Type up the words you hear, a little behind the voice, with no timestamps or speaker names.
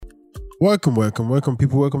Welcome,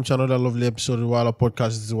 people. Welcome to another lovely episode of the Wala Podcast.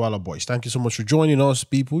 This is the Wala Boys. Thank you so much for joining us,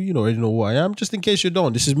 people. You already know who I am. Just in case you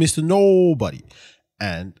don't, this is Mr. Nobody.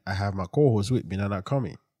 And I have my co-host with me, Nana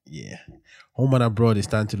Kami. Yeah. Home and abroad is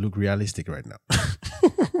starting to look realistic right now.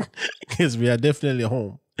 Because we are definitely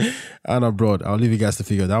home and abroad. I'll leave you guys to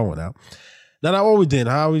figure that one out. Now, what we doing?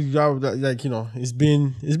 It's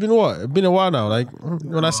been what? It's been a while now. Like,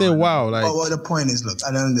 when I say wow, like... Well, the point is, look,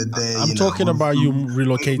 at the end of the day... I'm talking about you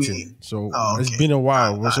relocating. It's been a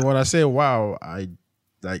while. So when I say wow,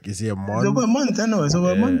 is it a month? It's over a month, I know. It's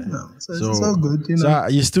over a month now. So it's all good, you know.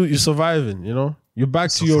 So you're surviving, you know? You're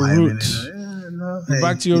back to your roots. You're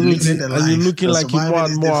back to your roots and you're looking like you're more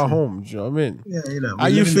and more at home. Do you know what I mean? Yeah, you know. How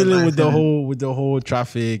you feeling with the whole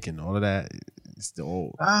traffic and all of that?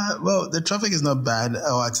 Well, the traffic is not bad,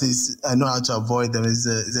 or at least I know how to avoid them. It's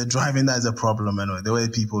the driving that is a problem. Anyway, the way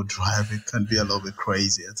people drive, it can be a little bit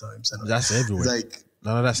crazy at times. Anyway. That's everywhere.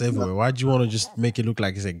 That's everywhere. Why do you want to just make it look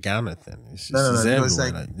like it's a Ghana thing? It's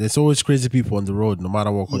everywhere. There's always crazy people on the road, no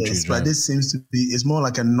matter what country you drive. But this seems to be, it's more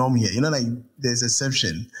like a norm here. You know, like there's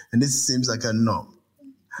exception, and this seems like a norm.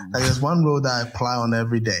 Like there's one road that I apply on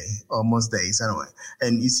every day, or most days anyway.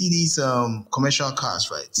 And you see these commercial cars,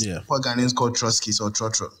 right? Yeah. What Ghanaians call Troskis or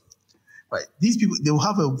Trotro. Right. These people, they will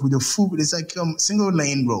have with a full, it's like single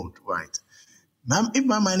lane road, right? If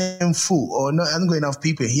my man ain't full or not, hasn't got enough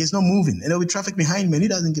people, he is not moving. And there'll be traffic behind me and he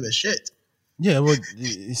doesn't give a shit. Yeah, well,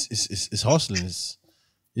 it's hustling.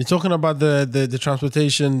 You're talking about the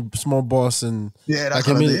transportation, small boss and... Yeah, that's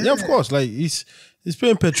what yeah, of course. Like, he's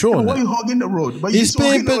paying petrol. Yeah, why are you hogging the road? But he's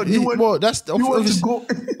paying petrol.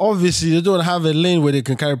 Obviously they don't have a lane where they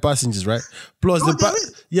can carry passengers, right? Plus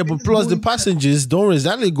the passengers don't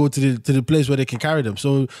exactly go to the place where they can carry them.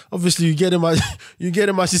 So obviously you get them as you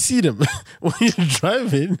see them when you're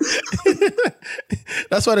driving.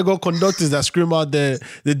 That's why they got conductors that scream out the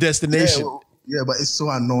destination. Yeah, but it's so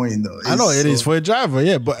annoying though. I know it is for a driver.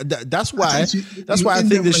 Yeah, but that's why I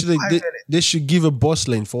think they should give a bus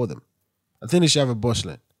lane for them. I think they should have a bus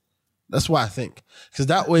lane. That's what I think. Because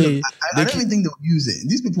that way... I don't even think they'll use it.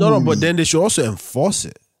 These people but then they should also enforce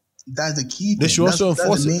it. That's the key thing. They should also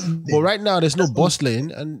enforce it. But right now, there's no bus lane.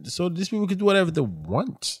 And so these people can do whatever they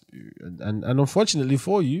want. And unfortunately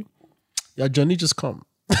for you, your journey just come.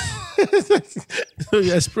 So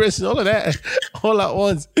you're expressing all of that all at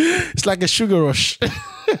once. It's like a sugar rush.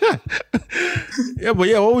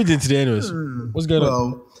 What we did today anyways? What's going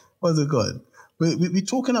on? What's it called? We're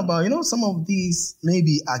talking about, some of these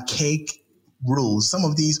maybe archaic rules, some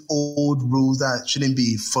of these old rules that shouldn't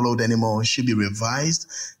be followed anymore, should be revised,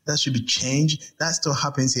 that should be changed. That still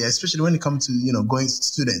happens here, especially when it comes to, going to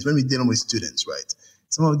students, when we're dealing with students, right?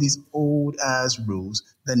 Some of these old ass rules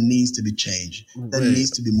that needs to be changed, that needs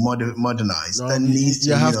to be modernized, that needs to,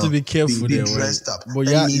 you have to be careful be dressed up. But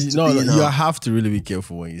you have to really be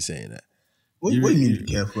careful when you're saying that. What do you mean be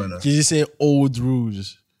careful? You're saying old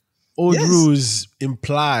rules. Rules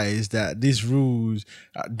implies that these rules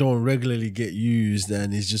don't regularly get used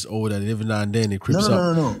and it's just old and every now and then it creeps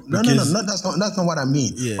up. No. That's not what I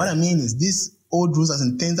mean. Yeah. What I mean is these old rules as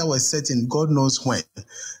in things that were set in God knows when.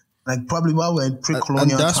 Like probably while we're in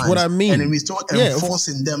pre-colonial times. That's what I mean. And then we start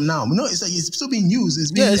enforcing them now. No, it's like it's still being used. It's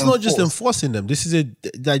enforced. Not just enforcing them. This is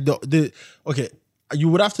okay. You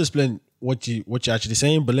would have to explain what you're actually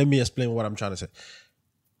saying, but let me explain what I'm trying to say.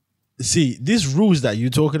 See, these rules that you're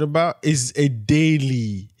talking about is a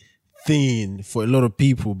daily thing for a lot of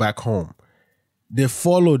people back home. They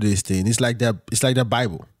follow this thing. It's like the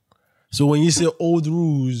Bible. So when you say old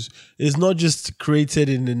rules, it's not just created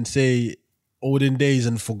in say olden days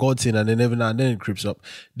and forgotten and then every now and then it creeps up.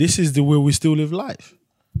 This is the way we still live life.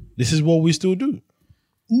 This is what we still do.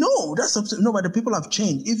 No, but the people have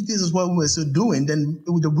changed. If this is what we're still doing, then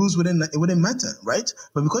the rules wouldn't matter, right?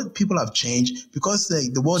 But because people have changed, because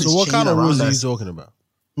the world is changing. So what kind of rules are you talking about?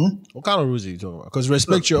 What kind of rules are you talking about? Because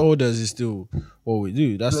respect your elders is still what we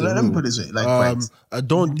do. That's the rule. Let me put it this way.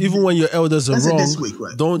 Don't even when your elders are wrong. This week,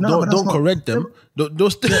 right? Don't correct them.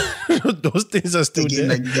 Those things are still there.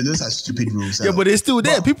 Like, those are stupid rules. Yeah, but they're still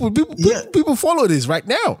there. People follow this right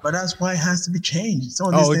now. But that's why it has to be changed.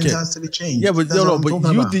 Some of these things has to be changed. Yeah, but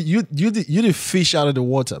you did fish out of the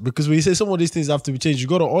water, because when you say some of these things have to be changed, you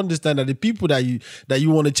got to understand that the people that you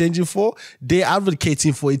want to change it for, they're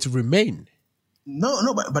advocating for it to remain.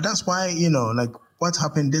 No, but that's why, like what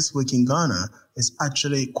happened this week in Ghana is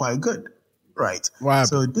actually quite good, right? Wow.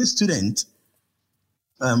 So this student,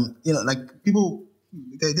 like people,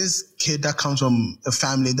 this kid that comes from a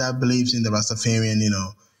family that believes in the Rastafarian,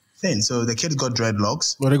 thing. So the kid got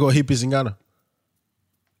dreadlocks. Well, they got hippies in Ghana.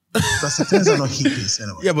 Rastafarians are not hippies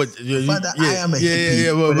anyway. Yeah, but I am a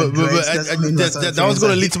hippie. That was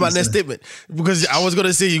going to lead to my next statement because I was going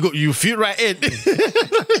to say you fit right in.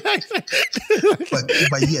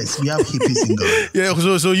 but yes, we have hippies in Ghana.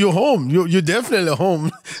 Yeah, so you're home. You're definitely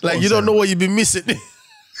home. Like you don't know what you've been missing.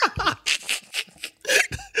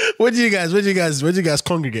 Where do you guys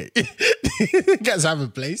congregate? You guys have a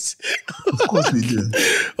place? Of course we do.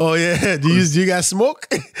 Oh yeah. Do you guys smoke?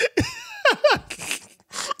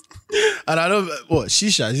 And I don't what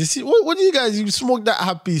shisha. You see, what do you smoke that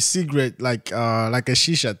happy cigarette like a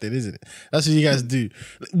shisha thing, isn't it? That's what you guys do.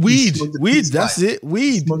 Weed. That's pipe. It.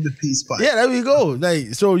 Weed. Smoke the peace pipe. Yeah, there we go.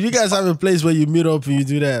 Like so, you guys have a place where you meet up and you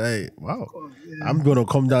do that. Like wow, I'm gonna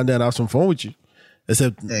come down there and have some fun with you.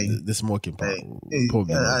 Except the smoking part.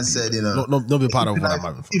 I said, not be part of what I'm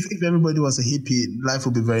having. If everybody was a hippie, life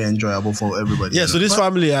would be very enjoyable for everybody. Yeah. So this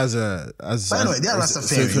family has But anyway, they are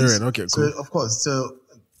Rastafarians. Okay, cool. So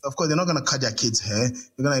of course, they're not gonna cut their kids' hair.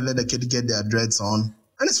 They're gonna let the kid get their dreads on,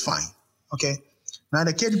 and it's fine. Okay. Now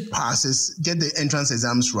the kid passes, get the entrance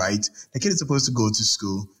exams right. The kid is supposed to go to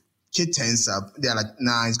school. Kid turns up. They're like,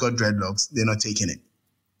 nah, he's got dreadlocks. They're not taking it.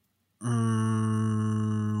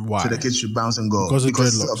 Why? So the kid should bounce and go because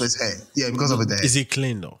of his hair. Yeah, because of his hair. Is he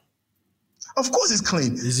clean though? Of course it's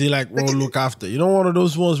clean. Is he like look after? You know, one of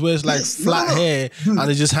those ones where it's like flat hair and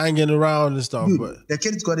it's just hanging around and stuff. But the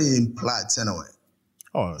kid's got it in plaits anyway.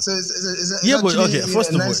 Oh, so it's yeah, but okay. First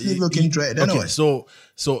of all, nicely looking dread. Okay, anyway. so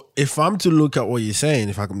if I'm to look at what you're saying,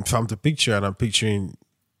 if I'm to picture and I'm picturing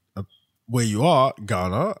where you are,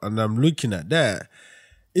 Ghana, and I'm looking at that,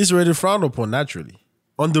 it's already frowned upon naturally.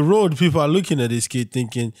 On the road, people are looking at this kid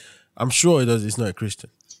thinking, I'm sure it's not a Christian.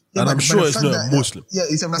 Yeah, and I'm sure it's not a Muslim. Yeah,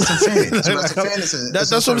 it's a Rastafarian.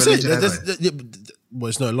 That's what I'm saying. But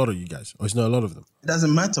it's not a lot of you guys. Or it's not a lot of them. It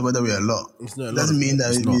doesn't matter whether we're a lot. It's not a lot. It doesn't mean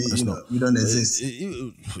that we don't exist.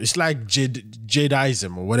 It's like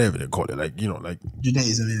Jadaism or whatever they call it. Like, like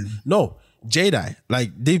Judaism, yeah. No, Jedi.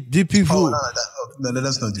 Like they people. No,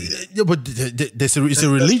 let's not do that. Yeah, but it's a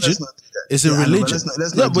religion. It's a religion.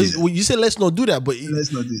 Let's not do that. You said let's not do that, but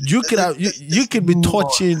let's not do that. You could be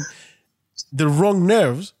touching the wrong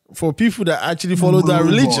nerves for people that actually follow that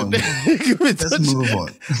religion. Let's move on.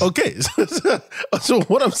 Okay, so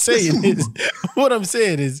what I'm saying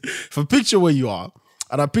is, for picture where you are,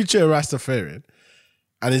 and I picture a Rastafarian,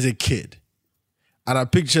 and he's a kid, and I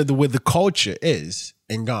picture the way the culture is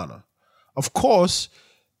in Ghana. Of course,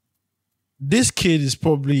 this kid is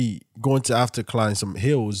probably going to have to climb some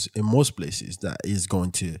hills in most places that he's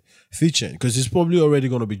going to feature in, because he's probably already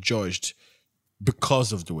going to be judged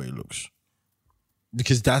because of the way he looks.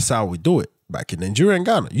 Because that's how we do it back in Nigeria and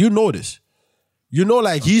Ghana. You know this. You know,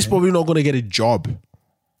 like, he's probably not going to get a job.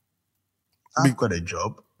 I've got a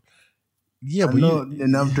job. Yeah, but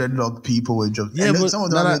enough dreadlock people with jobs. Yeah, but some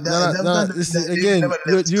of them, again,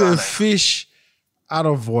 you're a fish out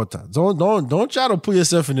of water. Don't try to put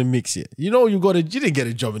yourself in the mix here. You know, you didn't get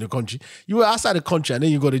a job in the country. You were outside the country and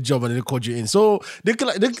then you got a job and they called you in. So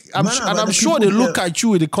I'm sure they look at you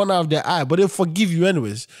with the corner of their eye, but they forgive you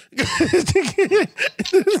anyways.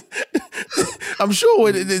 I'm sure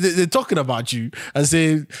when they're talking about you and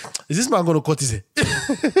saying, "Is this man going to cut his hair?"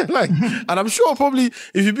 And I'm sure probably,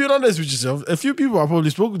 if you're being honest with yourself, a few people have probably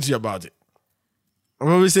spoken to you about it. I'm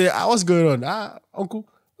probably say, "What's going on? Uncle?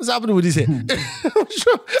 What's happening with his head?" I'm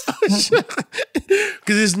sure.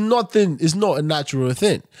 Because it's not a natural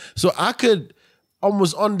thing. So I could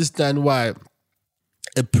almost understand why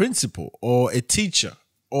a principal or a teacher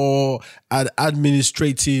or an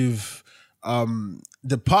administrative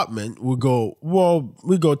department will go, well,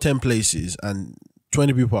 we go 10 places and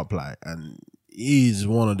 20 people apply, and he's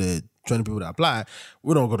one of the 20 people that apply.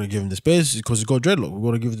 We're not going to give him the space because he's got dreadlock. We're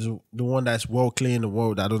going to give the one that's well clean, the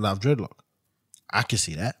one that doesn't have dreadlock. I can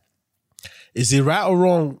see that. Is it right or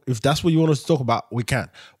wrong? If that's what you want us to talk about, we can.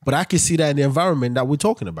 But I can see that in the environment that we're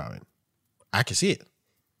talking about. I can see it.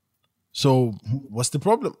 So what's the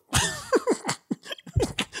problem?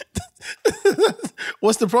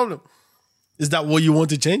 What's the problem? Is that what you want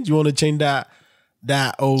to change? You want to change that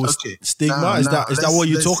stigma? Is that what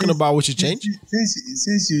you're talking about? We should change?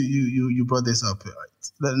 Since you brought this up,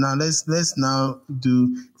 right? Now let's now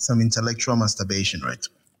do some intellectual masturbation, right?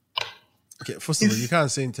 Okay, first of all, you can't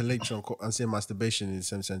say intellectual and say masturbation in the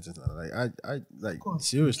same sentence. Like,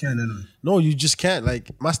 seriously. No, you just can't. Like,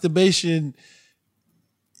 masturbation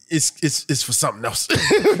is for something else.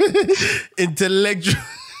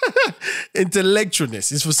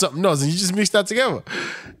 Intellectualness is for something else, and you just mix that together.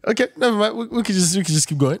 Okay, never mind. We can just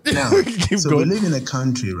keep going. Now, we live in a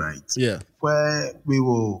country, right? Yeah, where we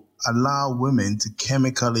will allow women to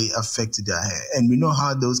chemically affect their hair, and we know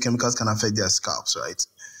how those chemicals can affect their scalps, right?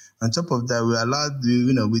 On top of that, we allowed,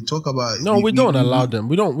 we talk about. No, we don't allow them.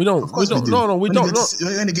 We don't. Of course we do. No, we don't.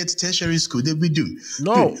 When they get to tertiary school, we do.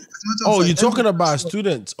 No. Dude, You're talking about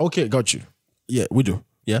students. Okay, got you. Yeah, we do.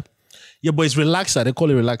 Yeah. Yeah, but it's relaxer. They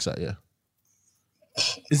call it relaxer. Yeah.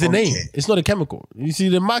 It's the name. It's not a chemical. You see,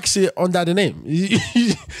 the marks it under the name.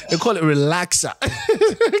 They call it relaxer.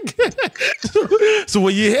 So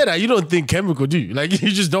when you hear that, you don't think chemical, do you? Like, you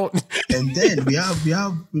just don't. And then we have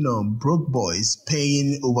broke boys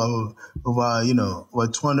paying over over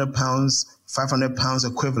 200 pounds, 500 pounds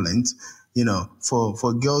equivalent,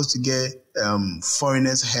 for girls to get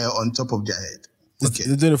foreigners' hair on top of their head. Okay,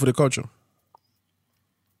 they're doing it for the culture.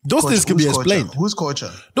 Those things can be explained. Whose culture?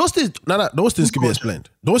 Those things, those things can be explained.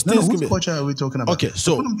 Those things can be. Whose culture are we talking about? Okay,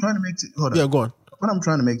 so what I'm trying to make hold on. Yeah, go on. What I'm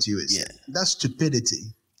trying to make to you is that stupidity,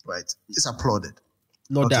 right? It's applauded.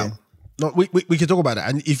 No doubt. No, we can talk about that.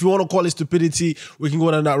 And if you want to call it stupidity, we can go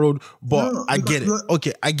down that road. But I get it.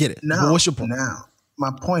 Okay, I get it. Now, but what's your point? Now, my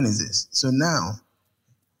point is this. So now,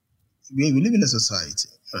 we live in a society,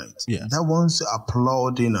 right? Yeah. That wants to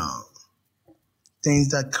applaud, things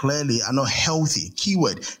that clearly are not healthy.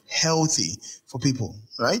 Keyword, healthy for people,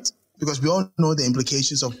 right? Because we all know the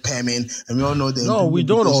implications of perming, and we all know the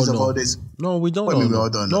implications of all this. No, we don't. We all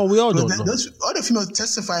don't know. No, we all don't know. All the females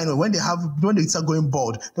testifying when they start going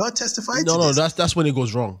bald, they all testify. No, that's when it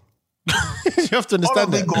goes wrong. You have to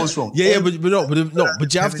understand all of it goes wrong. Yeah, but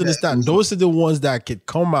you have to understand. Those are the ones that can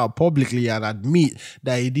come out publicly and admit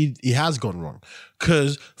that it has gone wrong.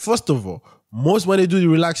 Because first of all, most when they do the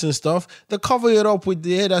relaxing stuff, they cover it up with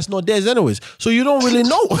the hair that's not theirs anyways. So you don't really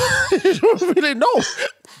know. You don't really know.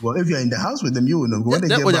 Well, if you're in the house with them, you will know.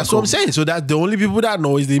 That's what I'm saying. So that the only people that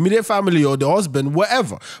know is the immediate family or the husband,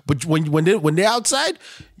 whatever. But when they're outside,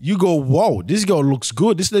 you go, whoa, this girl looks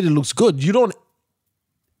good. This lady looks good. You don't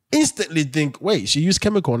instantly think, wait, she used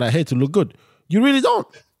chemical on her hair to look good. You really don't.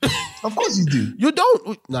 Of course you do. You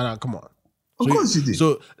don't. No, come on. Of course you do.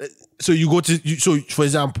 So you go to so for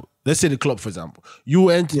example, let's say the club, for example. You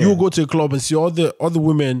go to a club and see all the other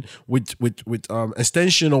women with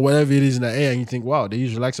extension or whatever it is in the hair, and you think, wow, they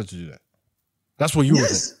use relaxer to do that. That's what you would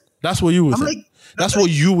think. That's what you would think. That's what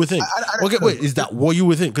you would think. Okay, wait, is that what you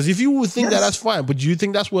would think? Because if you would think that's fine, but do you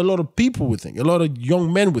think that's what a lot of people would think? A lot of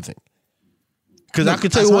young men would think. Because I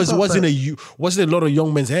can tell you what's in a lot of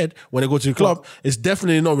young men's head when they go to the club. It's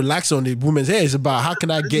definitely not relaxing on the woman's head. It's about how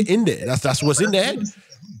can I get in there. That's what's in their head.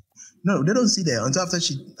 No, they don't see that until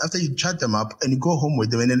after you chat them up and you go home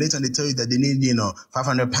with them, and then later on they tell you that they need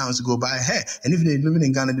 500 pounds to go buy hair, and if they're living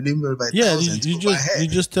in Ghana, they didn't buy 1,000 to buy hair. You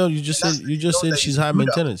just said she's high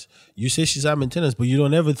maintenance. You say she's high maintenance, but you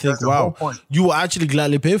don't ever think, wow, you will actually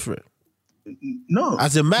gladly pay for it. No,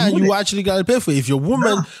 as a man, you actually gotta pay for it. If your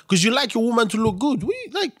woman, because you like your woman to look good,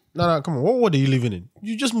 no, come on. What world are you living in?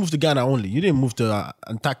 You just moved to Ghana only. You didn't move to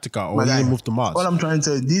Antarctica or you didn't move to Mars. All I'm trying to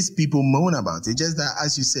tell you, these people moan about it. Just that,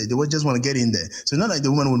 as you said, they just want to get in there. So not like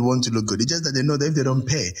the woman would want to look good. It's just that they know that if they don't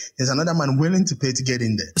pay, there's another man willing to pay to get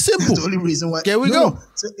in there. Simple. That's the only reason why. There we go.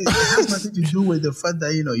 So it has nothing to do with the fact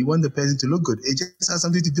that you want the person to look good. It just has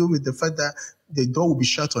something to do with the fact that the door will be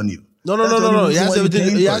shut on you. No. It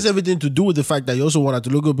has everything to do with the fact that you also want her to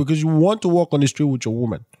look good because you want to walk on the street with your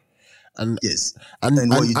woman. And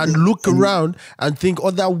look around and think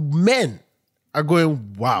other men are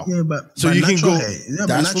going, wow. Yeah, but so you can go.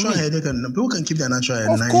 Natural hair, people can keep their natural hair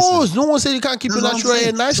nicely. Of course, no one said you can't keep your natural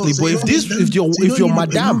hair nicely. But if your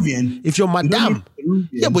madam, if your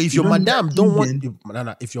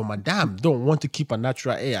madam don't want to keep a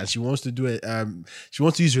natural hair and she wants to do it, she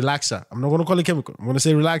wants to use relaxer. I'm not going to call it chemical. I'm going to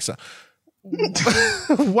say relaxer.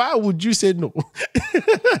 Why would you say no?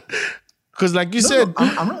 Because like you said,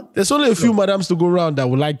 there's only a few madams to go around that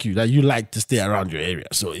will like you, that you like to stay around your area.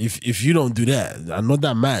 So if you don't do that,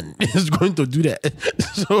 another man is going to do that.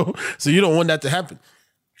 So you don't want that to happen.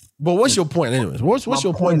 But what's your point anyways? What's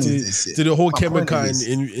your point to the whole chemical in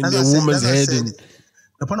the woman's head?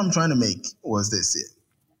 The point I'm trying to make was this.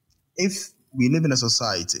 If we live in a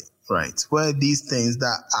society, right, where these things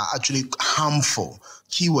that are actually harmful,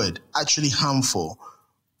 keyword, actually harmful,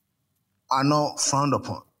 are not frowned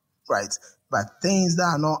upon, right? But things that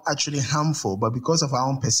are not actually harmful, but because of our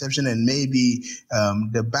own perception and maybe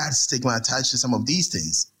the bad stigma attached to some of these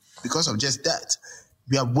things, because of just that,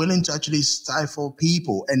 we are willing to actually stifle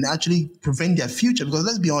people and actually prevent their future. Because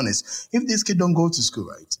let's be honest, if this kid don't go to school,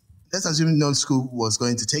 right? Let's assume no school was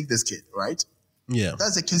going to take this kid, right? Yeah.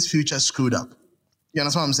 That's the kid's future screwed up. You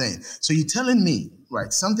understand what I'm saying? So you're telling me,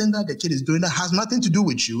 right, something that the kid is doing that has nothing to do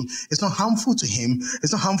with you, it's not harmful to him,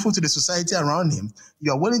 it's not harmful to the society around him,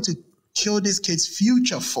 you are willing to kill this kid's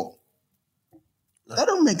future for. That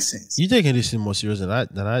don't make sense. You taking this thing more serious than I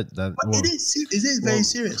But it is very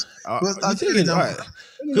serious.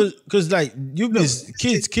 Because like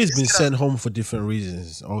kids been sent home for different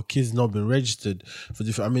reasons, or kids not been registered for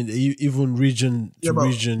different. I mean, even region to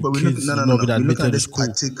region, kids not been admitted to school.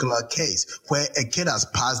 Particular case where a kid has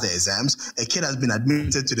passed the exams, a kid has been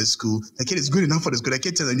admitted to the school, the kid is good enough for the school. The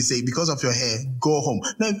kid tells them, say, because of your hair, go home.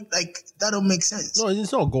 No, like that don't make sense. No,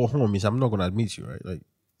 it's not go home. It's I'm not gonna admit you, right? Like.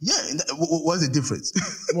 Yeah, what's the difference?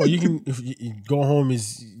 Well, you can if you go home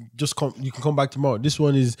is just come. You can come back tomorrow. This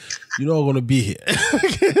one is you're not gonna be here,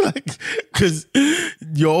 because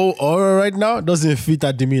your aura right now doesn't fit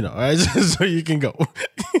that demeanor. Right, so you can go.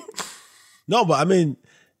 No, but I mean,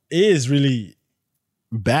 it is really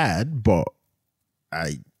bad. But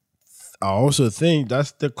I also think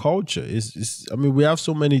that's the culture. I mean, we have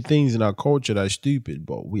so many things in our culture that's stupid,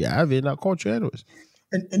 but we have it in our culture anyways.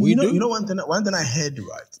 And you know one thing I heard,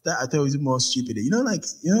 right, that I thought was more stupid.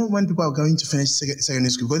 When people are going to finish secondary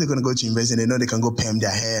school, because they're going to go to university, and they know they can go perm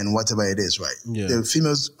their hair and whatever it is, right? Yeah. The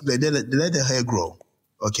females, they let their hair grow,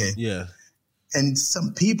 okay? Yeah. And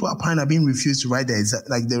some people apparently are being refused to write the exam.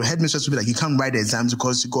 Like the headmistress will be like, you can't write the exams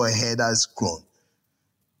because you got a hair that's grown.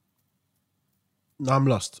 No, I'm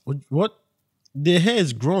lost. What? The hair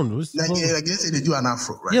is grown. Like let's say they do an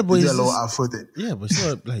afro, right? Yeah, but they do a little afro thing. Yeah, but it's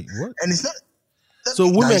not like what? And it's not. So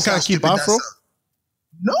women can't keep afro?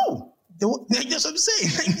 No. That's what I'm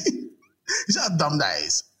saying. It's not dumb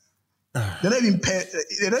guys. They're not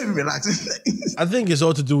even relaxing. I think it's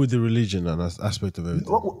all to do with the religion and aspect of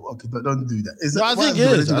everything. Okay, but don't do that. I think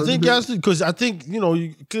it is. I think it has to, because I think,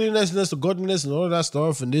 cleanliness, godliness and all of that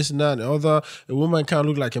stuff and this and that and the other. A woman can't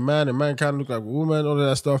look like a man can't look like a woman, all of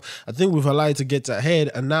that stuff. I think we've allowed it to get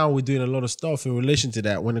ahead, and now we're doing a lot of stuff in relation to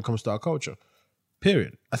that when it comes to our culture.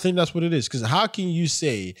 Period. I think that's what it is. Because how can you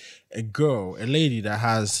say a lady that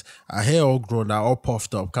has her hair all grown out, all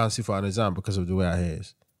puffed up, can't sit for an exam because of the way her hair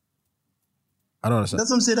is? I don't understand.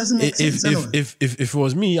 That's what I'm saying. Doesn't make sense. If it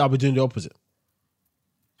was me, I'll be doing the opposite.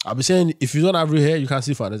 I'll be saying, if you don't have real hair, you can't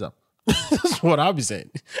sit for an exam. That's what I'll be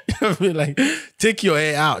saying. I mean, like, take your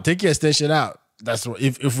hair out, take your extension out. That's what.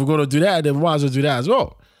 If we're gonna do that, then we might as well do that as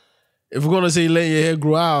well. If we're gonna say let your hair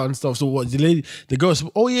grow out and stuff, so what? The girl,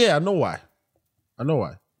 oh yeah, I know why.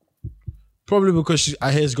 Probably because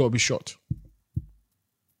her hair's got to be short.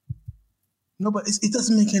 No, but it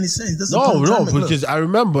doesn't make any sense. No, because I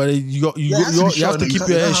remember you have to keep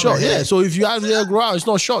your hair short. Yeah, so if you have your hair grow out, it's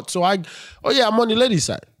not short. So I'm on the ladies'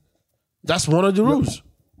 side. That's one of the rules.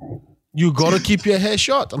 You gotta keep your hair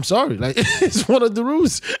short. I'm sorry, like it's one of the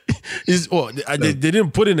rules. They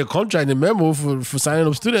didn't put in the contract, in the memo for signing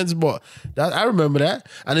up students, but I remember that,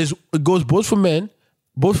 and it goes both for men,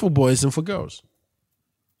 both for boys, and for girls.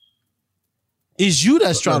 It's you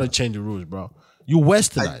that's trying to change the rules, bro. You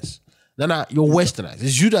westernized. You're westernized.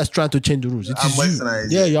 It's you that's trying to change the rules. I'm westernized.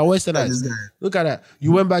 Yeah, you're westernized. Look at that.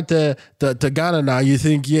 You went back to Ghana now. You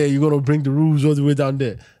think, you're going to bring the rules all the way down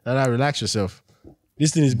there. Relax yourself.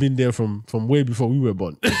 This thing has been there from way before we were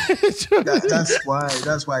born. That's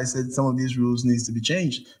why I said some of these rules needs to be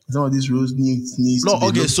changed. Some of these rules needs to be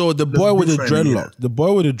okay, so the boy with the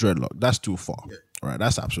dreadlock, that's too far. Yeah. Right,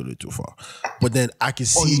 that's absolutely too far. But then I can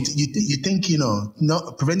see. You think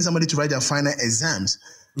not preventing somebody to write their final exams.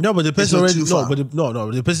 No, but the person already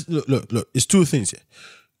the person look. It's two things here.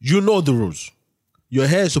 You know the rules. Your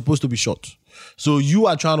hair is supposed to be short. So you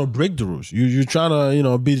are trying to break the rules. You're trying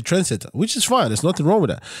to, be the trendsetter, which is fine. There's nothing wrong with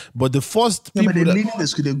that. But the first people but they're leaving the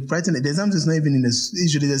school. They're writing the exams is not even in the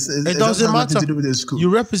usually. It doesn't matter. To do with the school. You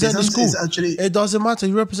represent the school. It doesn't matter.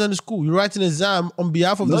 You represent the school. You're writing an exam on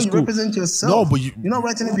behalf of the school. No, you represent yourself. No, but you're not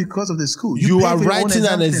writing it because of the school. You are writing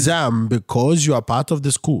an exam because you are part of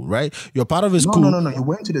the school, right? You're part of a school. No. You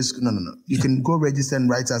went to the school. No. You can go register and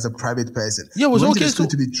write as a private person. Yeah, it was okay. To the school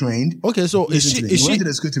to be trained. Okay, so you went to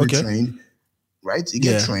the school to be trained. Right? You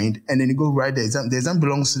get trained and then you go write the exam. The exam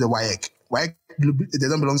belongs to the WAEC. The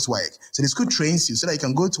exam belongs to WAEC. So the school trains you so that you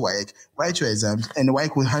can go to WAEC, write your exams, and the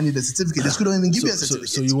WAEC will hand you the certificate. The school don't even give you a certificate.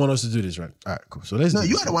 So you want us to do this, right? All right, cool. So let's. No,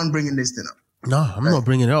 you are the one bringing this thing up. No, I'm not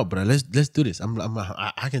bringing it up, but let's do this.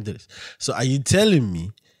 I can do this. So are you telling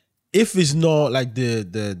me if it's not like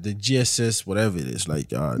the GSS, whatever it is, like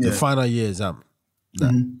the final year exam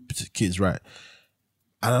that kids write?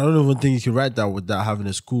 And I don't even think you can write that without having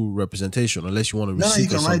a school representation, unless you want to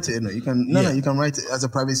receive. No, you can write it. You can write it as a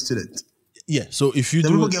private student. Yeah. So if you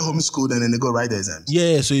people get homeschooled and then they go write the exams.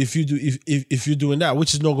 Yeah. So if you do, if you're doing that,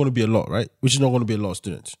 which is not going to be a lot, right? Which is not going to be a lot of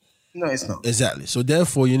students. No, it's not. Exactly. So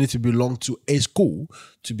therefore, you need to belong to a school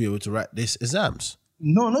to be able to write these exams.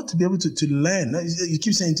 No, not to be able to learn. No, you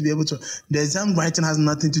keep saying to be able to. The exam writing has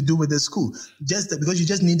nothing to do with the school. Because you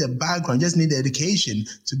just need the background, just need the education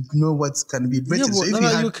to know what's going to be written. Yeah,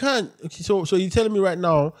 but So you can't. Okay, so you're telling me right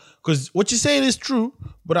now, because what you're saying is true,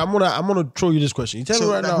 but I'm gonna throw you this question. You're telling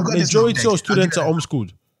me right now, majority of students are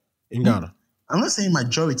homeschooled in Ghana. I'm not saying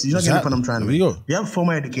majority. You're not getting what I'm trying to There you do. go. We have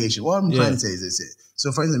formal education. What I'm trying to say is this.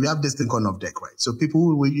 So, for instance, we have this thing called NOVDEC, right? So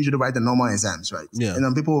people will usually write the normal exams, right? Yeah. And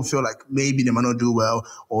then people will feel like maybe they might not do well,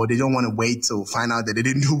 or they don't want to wait to find out that they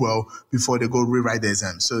didn't do well before they go rewrite the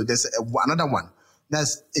exam. So there's another one.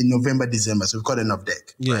 That's in November, December. So we call it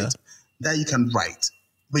NOVDEC, right? That you can write.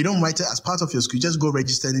 But you don't write it as part of your school. You just go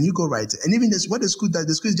register and you go write it. And even this, what the school does,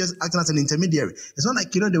 the school is just acting as an intermediary. It's not like,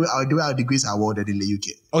 the way our degrees are awarded in the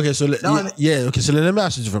UK. Okay, so let me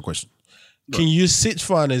ask you a different question. Can you sit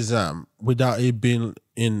for an exam without it being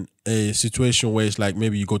in a situation where it's like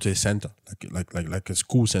maybe you go to a center, like a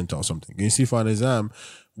school center or something? Can you sit for an exam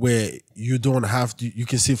where you don't have to? You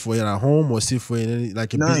can sit for it at home or sit for it in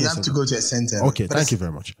like a business. No, you have to go to a center. Okay, thank you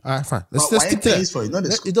very much. All right, fine. Let's stick to that. For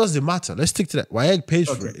it, It doesn't matter. Let's stick to that. WAEC pays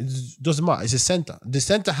for it. It doesn't matter. It's a center. The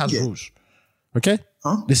center has rules. Okay?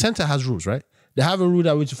 Huh? The center has rules, right? They have a rule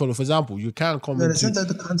that we to follow. For example, you can't come the center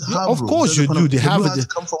can't have of course you do. They have to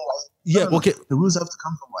come from WAEC. Yeah, okay. The rules have to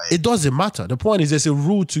come from WAEC. It doesn't matter. The point is there's a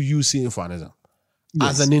rule to you sitting for an exam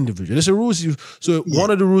as an individual. There's a rules.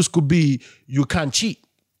 One of the rules could be you can't cheat.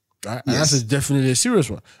 Right? And that's definitely a serious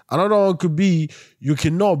one. Another one could be you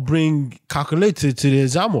cannot bring calculator to the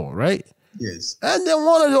exam hall, right? Yes. And then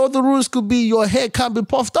one of the other rules could be your head can't be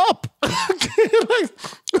puffed up.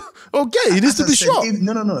 It needs to be short.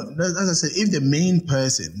 No. As I said, if the main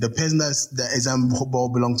person, the person that's the exam ball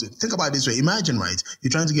belongs to, think about it this way. Imagine, right?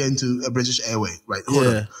 You're trying to get into a British Airway, right? Hold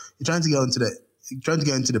on. You're trying to get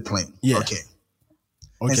into the plane. Yeah. Okay.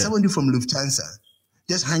 And somebody from Lufthansa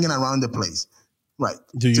just hanging around the place, right?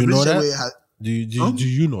 Do you know that? Do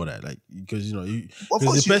you know that? Like, because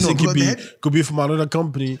the person could be from another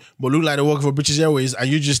company, but look like they work for British Airways, and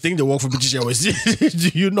you just think they work for British Airways. Do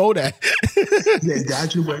you know that? Yeah, they're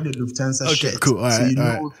actually wearing the Lufthansa shirt. Okay, cool. All right, so you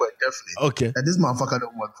know for definitely that this motherfucker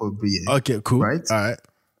don't work for BA. Okay, cool. Right? All right.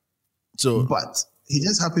 So, but he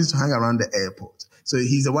just happens to hang around the airport. So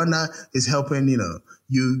he's the one that is helping,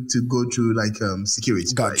 you to go through like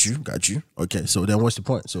security. Got you. Okay, so then what's the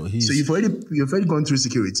point? So you've already gone through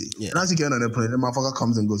security. Yeah. And as you get on the plane, the motherfucker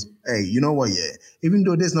comes and goes, hey, you know what? Yeah, even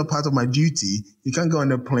though that's not part of my duty, you can't go on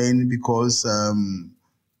the plane because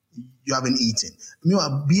you haven't eaten.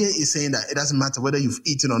 Meanwhile, BA is saying that it doesn't matter whether you've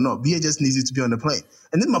eaten or not. BA just needs you to be on the plane.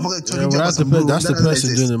 And then motherfucker talking to that's the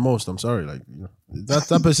person doing the most. I'm sorry,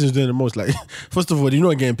 that person is doing the most. Like, first of all, you're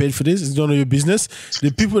not getting paid for this. It's none of your business.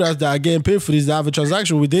 The people that are getting paid for this, that have a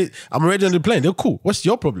transaction with it, I'm already on the plane. They're cool. What's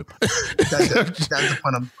your problem? That's the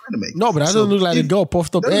point I'm trying to make. No, but that doesn't look like a girl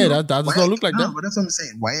puffed up air. That does not look like that. No, but that's what I'm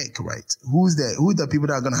saying. WAEC, right? Who's the people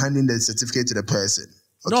that are going to hand in the certificate to the person?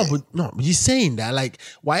 Okay. No, but you're saying that like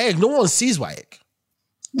WAEC, no one sees WAEC.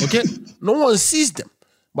 Okay? No one sees them.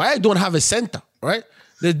 WAEC don't have a center, right?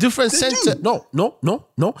 The different centers. No.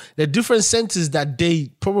 The different centers that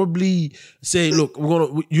they probably say, look, we're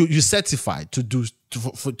gonna you certified to do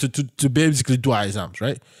to basically do our exams,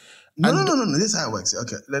 right? No. This is how it works.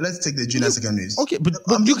 Okay, let's take the junior secondaries. Okay, but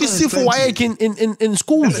you can see for WAEC in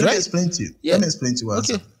schools, right? Let me explain to you. Yeah. Let me explain to you.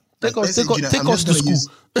 Okay. Take us to school. I'm going to use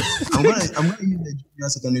the junior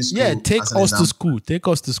secondary school. Yeah, take us to school. Take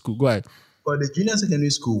us to school. Go ahead. For the junior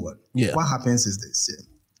secondary school one, what happens is this. Yeah.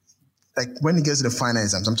 Like when it gets to the final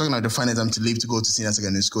exams, I'm talking about the final exam to leave to go to senior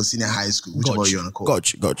secondary school, senior high school, whichever you want to call it.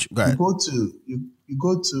 Got you. Go ahead. You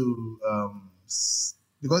go to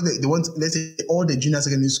because they want, let's say, all the junior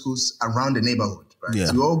secondary schools around the neighborhood, right? Yeah.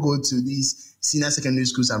 So you all go to these senior secondary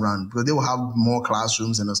schools around because they will have more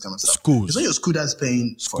classrooms and those kind of stuff. Schools. It's not your school that's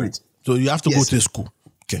paying for it. So you have to go to a school.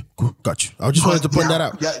 Okay, cool. Got you. I just wanted to point that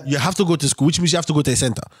out. Yeah. You have to go to school, which means you have to go to a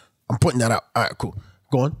center. I'm pointing that out. All right, cool.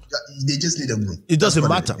 Go on. Yeah, they just need a room. It doesn't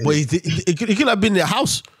matter. But it could have been a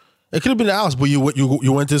house. It could have been a house, but you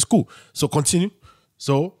went to school. So continue.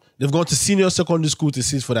 So they've gone to senior secondary school to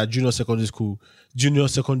sit for that junior secondary school,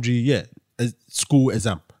 school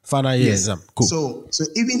exam, final year exam. Cool. So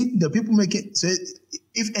even the people making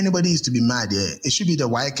if anybody is to be mad, it should be the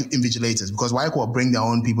WAEC invigilators because WAEC will bring their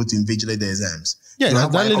own people to invigilate the exams. Yeah,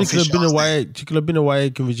 that lady could have been a WAEC. She could have been a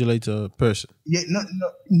WAEC invigilator person. Yeah,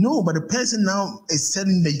 no, but the person now is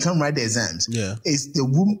telling that you can't write the exams. Yeah, is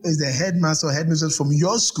the headmaster or headmistress from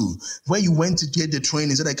your school where you went to get the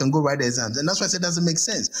training so that I can go write the exams, and that's why I said it doesn't make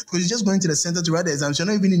sense because you're just going to the center to write the exams. You're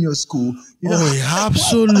not even in your school. It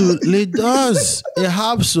absolutely does. It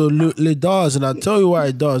absolutely does, and I'll tell you why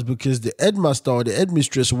it does because the headmaster or the headmistress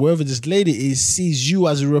mistress, whoever this lady is, sees you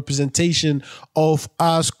as a representation of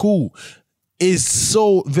our school. It's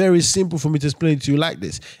so very simple for me to explain it to you like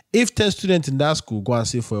this. If 10 students in that school go and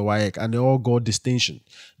sit for a WAEC and they all got distinction,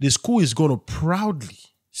 the school is going to proudly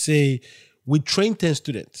say, we train 10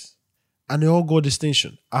 students and they all got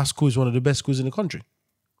distinction. Our school is one of the best schools in the country.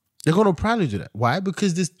 They're going to proudly do that. Why?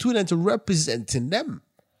 Because the students are representing them.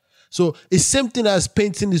 So it's same thing as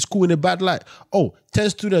painting the school in a bad light. Oh, 10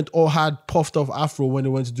 students all had puffed off afro when they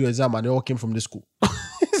went to do exam and they all came from the school.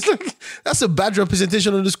 It's like, that's a bad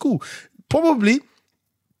representation of the school. Probably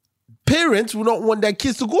parents will not want their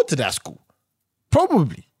kids to go to that school.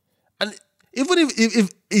 Probably. And even if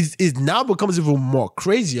it now becomes even more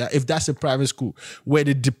crazier if that's a private school where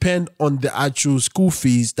they depend on the actual school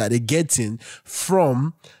fees that they're getting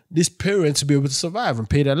from these parents to be able to survive and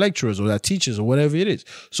pay their lecturers or their teachers or whatever it is.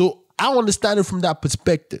 So I understand it from that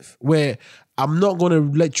perspective where I'm not going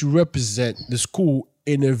to let you represent the school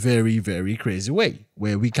in a very, very crazy way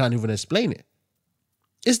where we can't even explain it.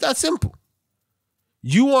 It's that simple.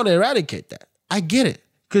 You want to eradicate that. I get it.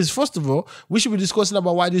 Because first of all, we should be discussing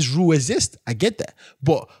about why this rule exists. I get that.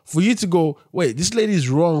 But for you to go, wait, this lady is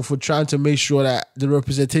wrong for trying to make sure that the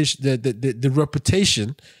representation, the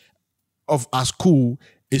reputation of our school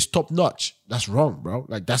is top notch. That's wrong, bro.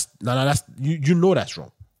 Like that's you know that's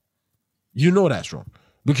wrong. You know that's wrong.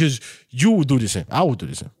 Because you would do the same. I would do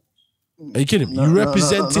the same. Are you kidding me? You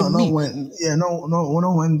representing me. When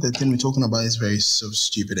the thing we're talking about is very so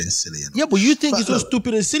stupid and silly. Yeah, but you think it's so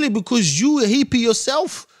stupid and silly because you a hippie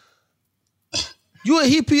yourself. You're a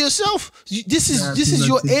hippie yourself. This is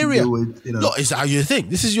your area. With, No, it's how you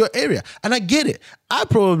think. This is your area. And I get it. I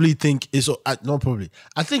probably think it's, not probably,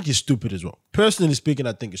 I think it's stupid as well. Personally speaking,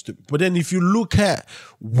 I think it's stupid. But then if you look at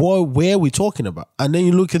where we're talking about, and then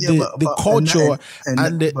you look at the culture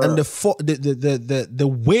and the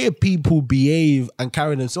way people behave and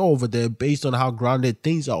carry themselves over there based on how grounded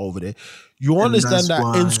things are over there, you understand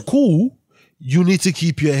that in school, you need to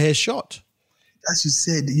keep your hair short. As you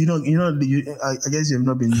said, I guess you've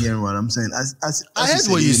not been hearing what I'm saying. I heard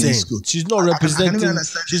what you're saying. She's not representing.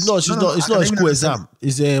 She's not. It's not a school exam.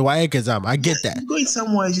 It's a WAEC exam. I get that. She's going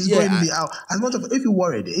somewhere. She's going to be out. As much of if you're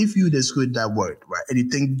worried, if you the school that word, right, and you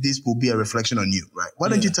think this will be a reflection on you, right? Why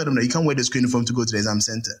don't you tell them that you can't wear the school uniform to go to the exam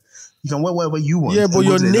center? You can wear whatever you want. Yeah, but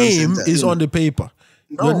your name is on the paper.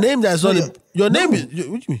 Your name that's on the. Your name is. What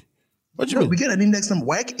do you mean? What do you mean? We get an index number.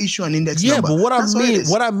 WAEC issue an index number. Yeah, but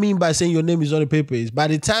what I mean by saying your name is on the paper is by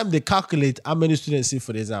the time they calculate how many students sit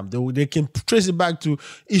for the exam, they can trace it back to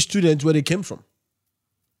each student where they came from.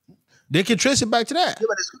 They can trace it back to that. Yeah,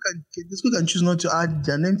 but the school can choose not to add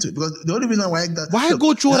their name to it because the only reason why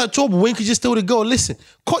go through all that trouble when you can just tell the girl, listen,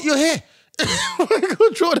 cut your hair. Why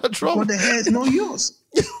go through all that trouble? But the hair is not yours.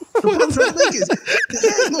 The point I'm trying to make is the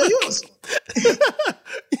hair is not yours.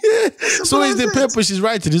 Yeah. So is the paper she's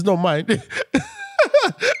writing, it's not mine.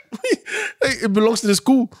 It belongs to the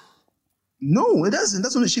school. No, it doesn't.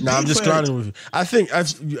 That's what she pays for. I'm just clowning with you. I think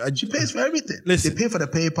she pays for everything. Listen, they pay for the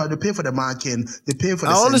paper, they pay for the marking, they pay for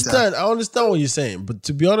the I understand what you're saying, but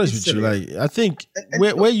to be honest with you, like I think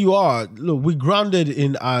where you are, look, we're grounded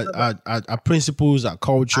in our principles, our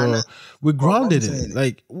culture. We're grounded in it.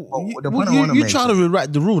 Like you're trying to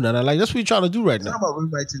rewrite the rule, and that's what you're trying to do right now. It's not about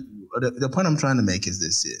rewriting. The point I'm trying to make is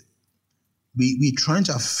this here. We're trying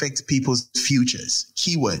to affect people's futures.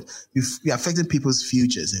 Keyword. We're affecting people's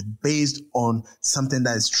futures based on something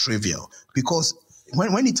that is trivial. Because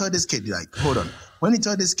when you tell this kid, like, hold on. When you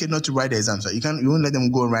tell this kid not to write the exams, right, you won't let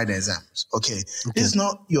them go and write the exams. Okay. This is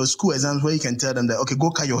not your school exams where you can tell them that, okay, go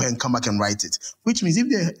cut your hair and come back and write it. Which means if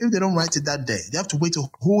they don't write it that day, they have to wait a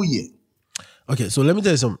whole year. Okay, so let me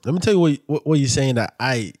tell you something. Let me tell you what you're saying that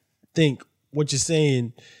I think what you're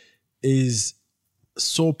saying is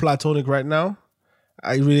so platonic right now.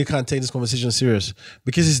 I really can't take this conversation serious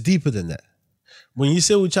because it's deeper than that. When you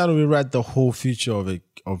say we're trying to rewrite the whole future of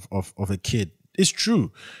a kid, it's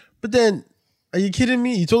true. But then, are you kidding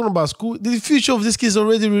me? You're talking about school. The future of this kid is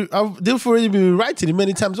they've already been rewriting it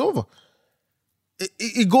many times over.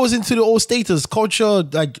 It goes into the old status, culture,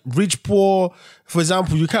 like rich, poor. For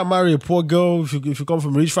example, you can't marry a poor girl if you come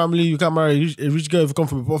from a rich family. You can't marry a rich girl if you come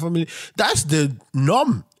from a poor family. That's the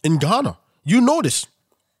norm in Ghana. You know this.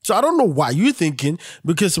 So I don't know why you're thinking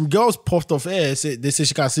because some girls puffed off air, they say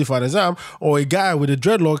she can't sit for an exam, or a guy with a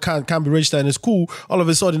dreadlock can't be registered in a school, all of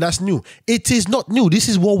a sudden that's new. It is not new. This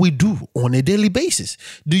is what we do on a daily basis.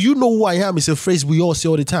 Do you know who I am? It's a phrase we all say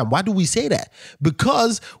all the time. Why do we say that?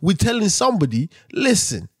 Because we're telling somebody,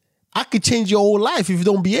 listen, I could change your whole life if you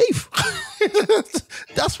don't behave.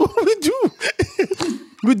 That's what we do.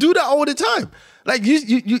 We do that all the time. Like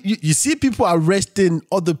you see people arresting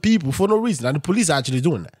other people for no reason, and the police are actually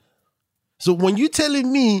doing that. So when you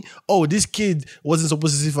telling me, oh, this kid wasn't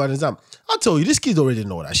supposed to sit for an exam, I'll tell you, this kid already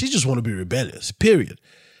know that. She just want to be rebellious, period.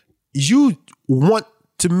 You want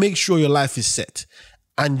to make sure your life is set.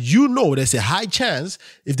 And you know there's a high chance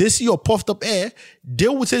if they see your puffed up air, they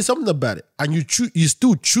will say something about it. And you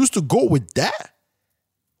still choose to go with that?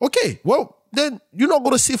 Okay, well, then you're not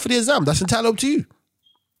going to sit for the exam. That's entirely up to you.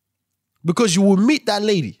 Because you will meet that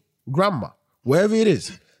lady, grandma, wherever it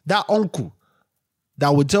is, that uncle that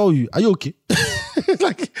will tell you, are you okay?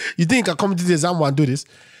 Like, you think I come to the exam and do this?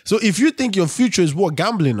 So if you think your future is worth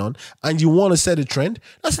gambling on and you want to set a trend,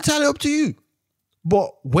 that's entirely up to you.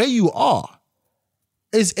 But where you are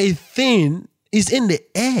is a thing, is in the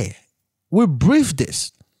air. We breathe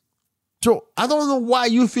this. So I don't know why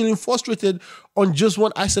you're feeling frustrated on just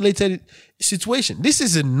one isolated situation. This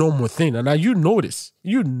is a normal thing, and now you know this.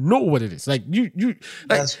 You know what it is. Like if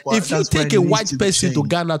you take a white person to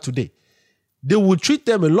Ghana today, they will treat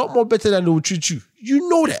them a lot more better than they will treat you. You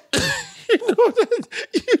know that. You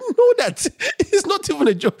know that. It's not even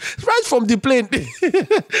a joke. Right from the plane,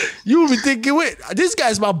 you will be thinking, wait, this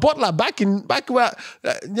guy is my butler back where,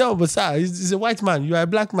 no, but sir, he's a white man. You are a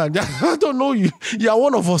black man. I don't know you. You are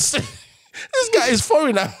one of us. This guy is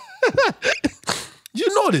foreigner. You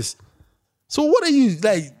know this. So what are you,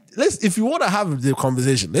 like, if you want to have the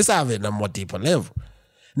conversation, let's have it on a more deeper level.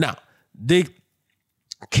 Now, the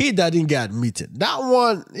kid that didn't get admitted, that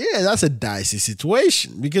one, yeah, that's a dicey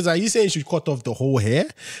situation. Because are you saying you should cut off the whole hair?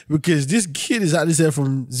 Because this kid is at this hair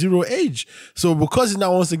from 0 age. So because he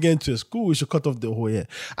now wants to get into a school, we should cut off the whole hair.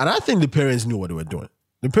 And I think the parents knew what they were doing.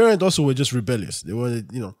 The parents also were just rebellious. They were,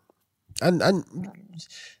 and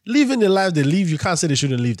living the life they live, you can't say they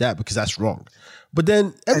shouldn't live that because that's wrong. But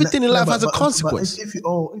then everything in life has a consequence. But if you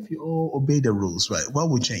all obey the rules, right, what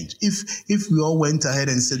would change? If we all went ahead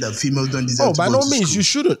and said that females don't deserve to go to school. Oh, by no means, you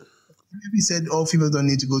shouldn't. Maybe said all females don't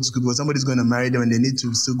need to go to school because somebody's going to marry them and they need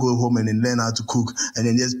to still go home and then learn how to cook and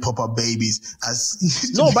then just pop up babies.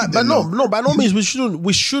 By no means we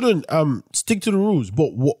shouldn't stick to the rules. But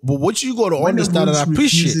what you got to understand and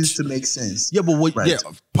appreciate refuses to make sense. Yeah,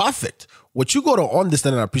 but perfect. What you got to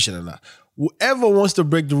understand and appreciate is that whoever wants to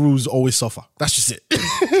break the rules always suffer. That's just it.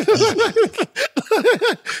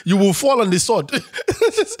 You will fall on the sword,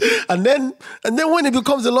 and then when it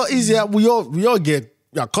becomes a lot easier, we all get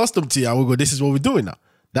accustomed to it. We go, this is what we're doing now.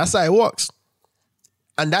 That's how it works.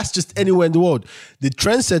 And that's just anywhere in the world. The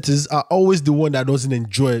trendsetters are always the one that doesn't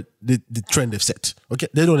enjoy the trend they've set. Okay,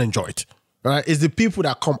 they don't enjoy it. Right? It's the people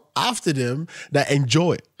that come after them that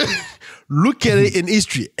enjoy it. Look at it in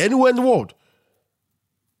history, anywhere in the world.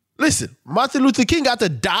 Listen, Martin Luther King had to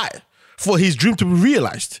die for his dream to be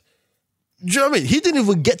realized. Do you know what I mean? He didn't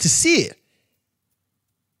even get to see it.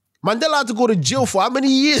 Mandela had to go to jail for how many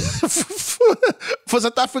years for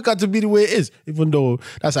South Africa to be the way it is? Even though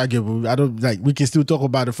that's arguable. I don't like. We can still talk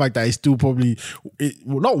about the fact that it's still probably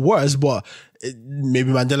not worse, but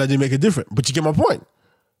maybe Mandela didn't make it different. But you get my point.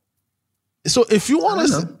 So if you want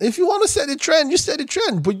to set the trend, you set the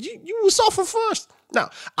trend, but you will suffer first. Now,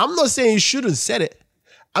 I'm not saying you shouldn't set it.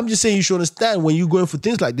 I'm just saying you should understand when you're going for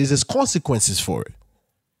things like this, there's consequences for it.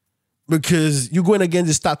 Because you're going against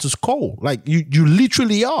the status quo. Like, you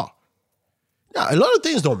literally are. Now, a lot of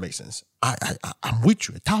things don't make sense. I'm with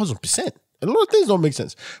you 1,000%. A lot of things don't make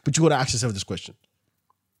sense. But you got to ask yourself this question.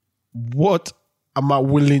 What am I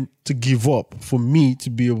willing to give up for me to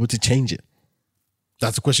be able to change it?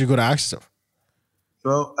 That's the question you got to ask yourself.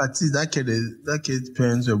 Well, I think that kid's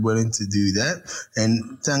parents were willing to do that.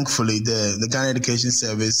 And thankfully, the Ghana Education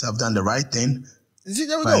Service have done the right thing. See,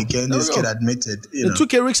 there we by go. getting this kid admitted. It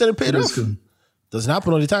took a risk and it paid off. Doesn't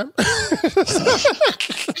happen all the time.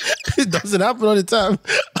 It doesn't happen all the time.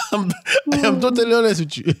 I'm totally honest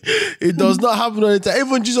with you. It does not happen all the time.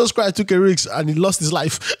 Even Jesus Christ took a risk and he lost his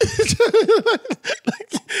life.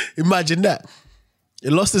 Imagine that. He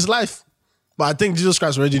lost his life. But I think Jesus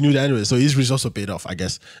Christ already knew that anyway, so his risk also paid off, I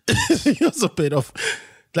guess. He also paid off.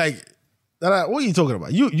 Like, what are you talking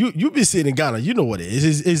about? You be sitting in Ghana, you know what it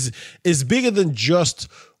is. It's bigger than just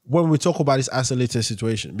when we talk about this isolated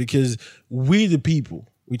situation, because we the people,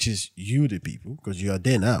 which is you the people, because you are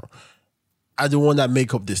there now, are the one that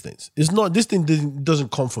make up these things. It's not, this thing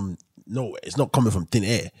doesn't come from nowhere. It's not coming from thin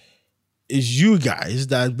air. It's you guys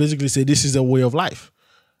that basically say this is a way of life.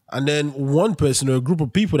 And then one person or a group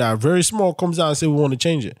of people that are very small comes out and say we want to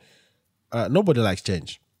change it. Nobody likes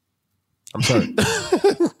change. I'm sorry.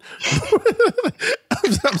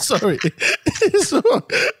 I'm sorry.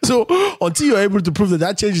 So until you're able to prove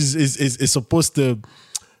that change is supposed to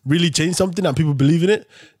really change something and people believe in it,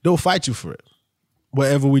 they'll fight you for it,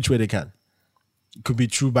 whatever which way they can. It could be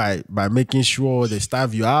true by making sure they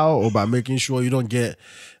starve you out, or by making sure you don't get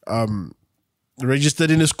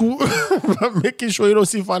registered in the school, by making sure you don't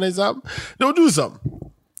see final exam. They'll do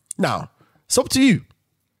something. Now, it's up to you.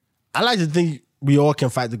 I like to think we all can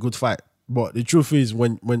fight the good fight. But the truth is,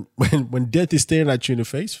 when death is staring at you in the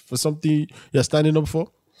face for something you're standing up for,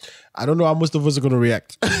 I don't know how most of us are going to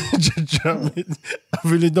react. I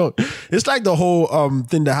really don't. It's like the whole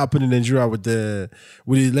thing that happened in Nigeria with the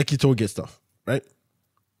Lekki toll gate stuff, right?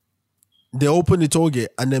 They opened the toll gate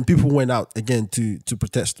and then people went out again to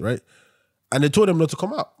protest, right? And they told them not to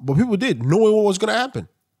come out. But people did, knowing what was going to happen.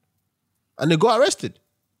 And they got arrested.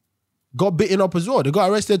 Got beaten up as well. They got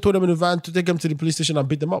arrested, told them in the van to take them to the police station and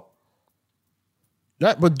beat them up.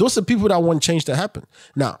 Right? But those are people that want change to happen.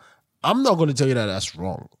 Now, I'm not going to tell you that that's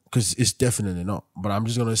wrong, because it's definitely not. But I'm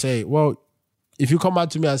just going to say, well, if you come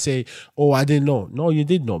out to me and say, oh, I didn't know. No, you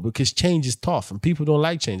did know, because change is tough and people don't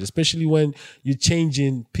like change, especially when you're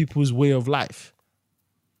changing people's way of life.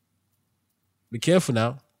 Be careful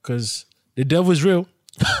now, because the devil is real.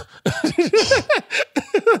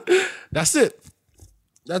 That's it.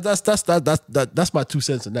 That's my 2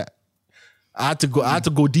 cents on that. I had to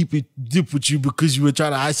go deep with you because you were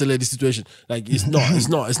trying to isolate the situation. Like it's not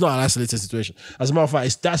an isolated situation. As a matter of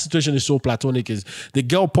fact, that situation is so platonic. Is the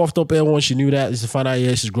girl puffed up everyone, she knew that. It's a final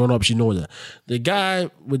year, she's grown up, she knows that. The guy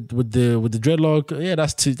with the dreadlock, yeah,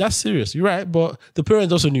 that's serious. You're right, but the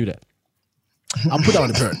parents also knew that. I'll put that on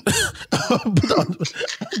the parent.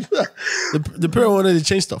 The parent wanted to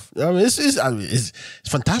change stuff. I mean, it's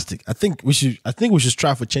fantastic. I think we should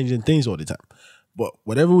strive for changing things all the time. But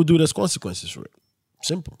whatever we do, there's consequences for it.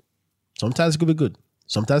 Simple. Sometimes it could be good.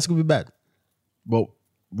 Sometimes it could be bad. But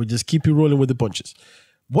we just keep it rolling with the punches.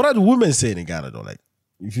 What are the women saying in Ghana though? Like,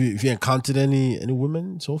 if you encountered any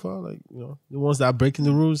women so far, like, you know, the ones that are breaking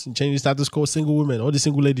the rules and changing status quo, single women, all the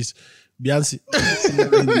single ladies, Beyonce. Yeah,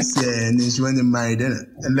 and then she went and married, didn't it?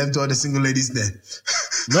 And left all the single ladies there.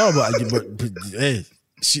 No, but hey,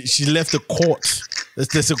 she left the court.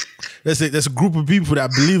 There's a group of people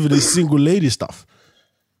that believe in this single lady stuff.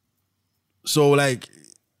 So like,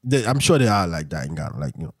 I'm sure they are like that in Ghana.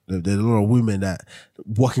 Like, you know, there's a lot of women, that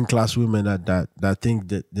working class women that think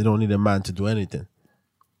that they don't need a man to do anything.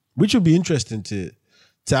 Which would be interesting to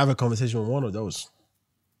have a conversation with one of those,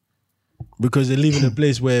 because they live in a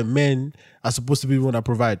place where men are supposed to be the one that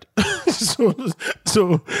provide.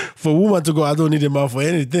 so for a woman to go, I don't need a man for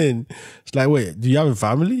anything. It's like, wait, do you have a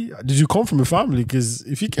family? Did you come from a family? Because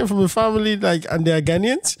if you came from a family like and they are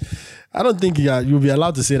Ghanaians, I don't think you'll be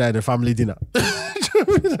allowed to say that in a family dinner.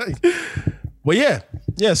 But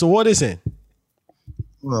yeah. So what are they saying?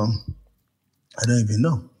 Well, I don't even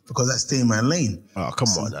know, because I stay in my lane. Oh, come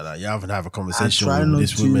on. You haven't had a conversation with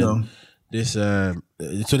this women. So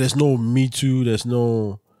there's no Me Too, there's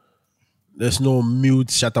no mute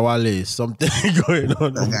Shatawale, something going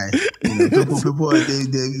on. Okay. People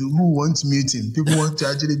they who want to mute him. People want to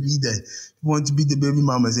actually be there. People want to be the baby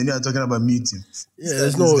mamas, and they are talking about muting. Yeah,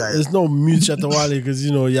 there's no mute Shatawale, because,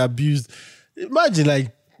 you know, he abused. Imagine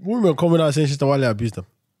like women coming out saying Shatawale abused them.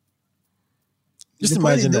 Just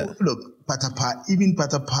imagine that. Look, Patapaa,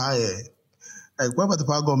 like when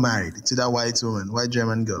Patapaa got married to that white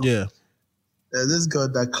German girl. Yeah. There's this girl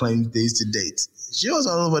that claims they used to date. She was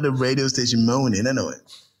all over the radio station moaning anyway.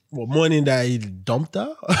 What, moaning that he dumped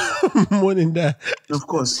her? Moaning that? Of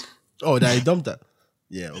course. Oh, that he dumped her?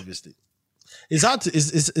 Yeah, obviously. It's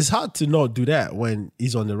hard to not do that when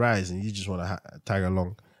he's on the rise and you just want to tag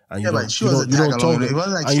along. And you don't talk.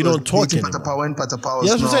 And you don't talk anymore. Patapaa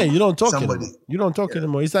Yeah, that's what I'm saying. You don't talk somebody. anymore. You don't talk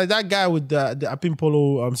anymore. It's like that guy with the Apin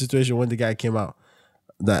Polo situation when the guy came out,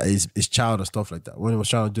 that his child and stuff like that, when he was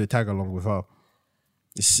trying to do a tag along with her.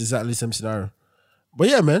 It's exactly the same scenario. But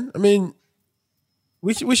yeah, man, I mean,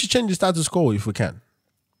 we should change the status quo if we can.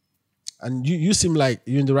 And you seem like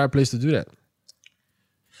you're in the right place to do that.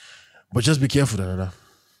 But just be careful, Dana.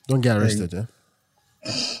 Don't get arrested, yeah?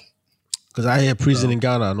 Because I hear prison in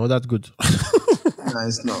Ghana, no, that's good. No,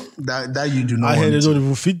 it's not. That you do not. I hear they don't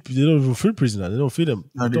even feed prisoners. They don't feed them.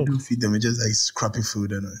 No, they do feed them. It's just like scrappy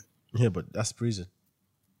food, anyway. Yeah, but that's prison.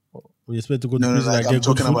 You expect to go to prison like and get good food?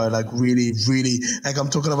 I'm talking about like really, like I'm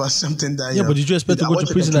talking about something that... Yeah, but did you expect to go to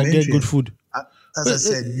prison and get good food? As I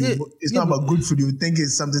said, it's not about good food. You think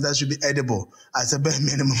it's something that should be edible. As a bare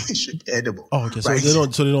minimum, it should be edible. Oh, okay. Right?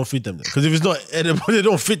 So they don't feed them then. Because if it's not edible, they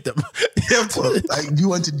don't feed them. Like, you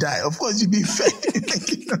want to die? Of course, you'd be fed.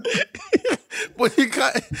 But you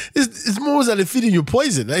can't. It's more like feeding you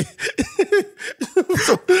poison. Like,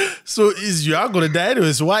 so you are gonna die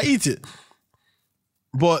anyway. So why eat it?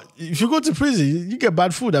 But if you go to prison, you get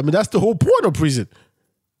bad food. I mean, that's the whole point of prison.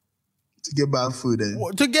 To get bad food,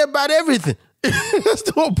 To get bad everything. That's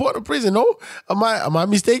the whole point of prison, no? Am I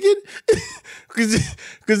mistaken? Because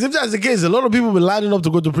if that's the case, a lot of people will be lining up to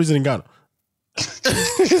go to prison in Ghana.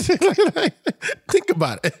 Think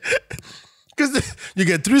about it. Because you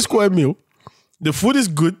get 3 square meal, the food is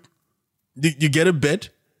good, you get a bed.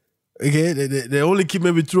 Okay, they only keep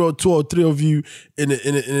maybe 2 or 3 of you in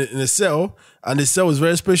a cell, and the cell is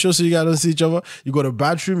very special, so you guys don't see each other. You got a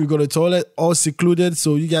bathroom, you got a toilet, all secluded,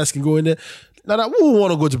 so you guys can go in there. Now, who would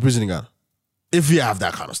want to go to prison in Ghana if you have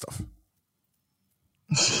that kind of stuff?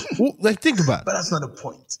 Like, think about it. But that's not the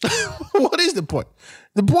point. What is the point?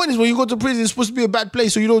 The point is when you go to prison, it's supposed to be a bad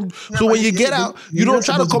place, so you don't. Yeah, so when you get out, you don't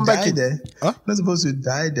try to come back in. There. Huh? You're not supposed to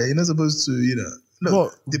die there. You're not supposed to,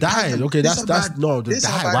 No, die. Okay, that's die.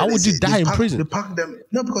 Why would you die in prison? They pack them.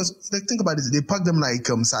 No, because think about it. They pack them like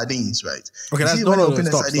sardines, right? Okay, that's no.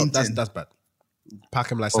 Stop. That's bad. Pack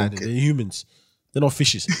them like sardines. They're humans. They're not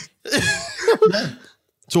fishes. Yeah.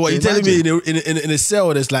 So what you're telling me in a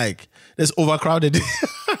cell that's overcrowded?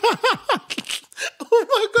 Oh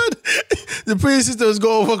my God! The prison system has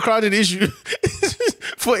got overcrowded issue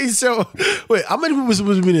for each cell. Wait, how many people are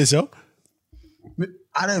supposed to be in a cell?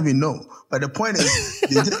 I don't even know. But the point is,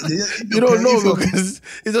 you don't know because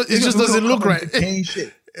it just doesn't look right.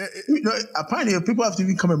 Shit. Apparently, people have to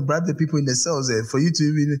even come and bribe the people in the cells for you to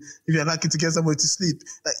even, if you're lucky, to get somewhere to sleep.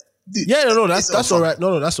 Like, dude, that's all right.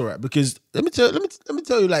 No, that's all right. Because let me tell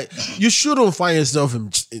you, like, you shouldn't find yourself in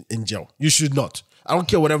jail. You should not. I don't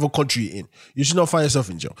care whatever country you're in. You should not find yourself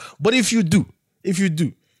in jail. But if you do,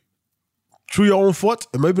 through your own fault,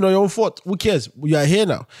 and maybe not your own fault, who cares? You are here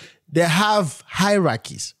now. They have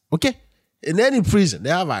hierarchies, okay? In any prison, they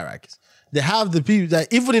have hierarchies. They have the people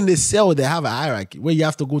that even in the cell, they have a hierarchy where you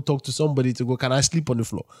have to go talk to somebody to go, can I sleep on the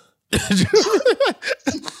floor?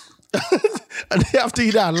 And they have to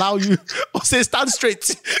either allow you or say, stand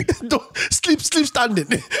straight. Don't sleep standing.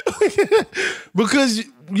 Because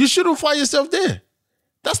you shouldn't find yourself there.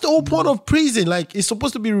 That's the whole point of prison. Like, it's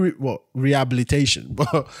supposed to be rehabilitation.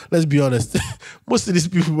 But let's be honest, most of these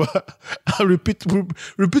people are repeat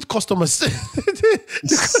customers. They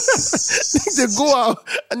go out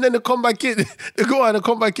and then they come back in. They go out and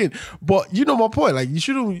come back in. But you know my point. Like,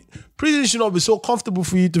 prison should not be so comfortable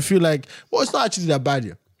for you to feel like, well, it's not actually that bad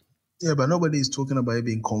here. Yeah, but nobody is talking about it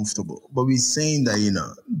being comfortable. But we're saying that,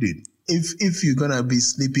 dude, if you're gonna be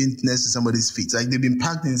sleeping next to somebody's feet, like they've been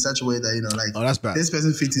packed in such a way that like, oh, that's bad. This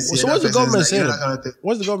person's feet is here. So what's the government saying?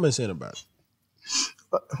 What's the government saying about it?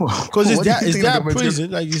 Because is that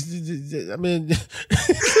prison? Like, I mean,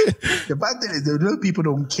 the bad thing is the people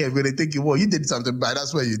don't care when they think you did something bad.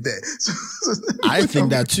 That's why you're there. I think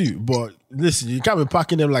that too. But listen, you can't be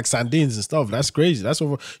packing them like sardines and stuff. That's crazy.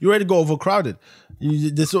 You already got overcrowded.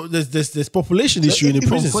 There's population issue in the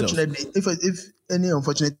prison cells. If any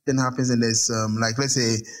unfortunate thing happens and there's like, let's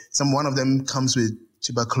say one of them comes with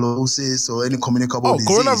tuberculosis or any communicable disease.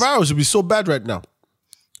 Coronavirus would be so bad right now.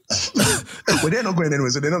 Well, they're not going anywhere,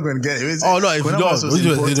 so they're not going to get it. Oh no,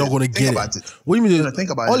 they're not going to get it. What do you mean? Think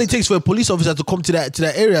about all it takes for a police officer to come to that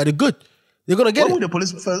area, they're good. They're going to get it. Why would the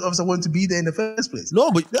police officer want to be there in the first place?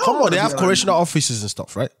 No, but come on, they have correctional officers and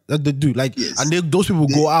stuff, right? That they do. Like, yes. And those people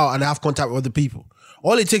go out and have contact with other people.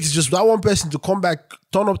 All it takes is just that one person to come back,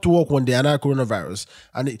 turn up to work one day and have coronavirus,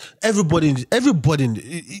 and everybody, they're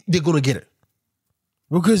going to get it.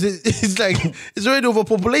 Because it's like, it's already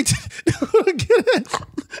overpopulated.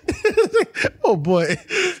 Oh boy.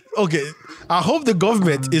 Okay. I hope the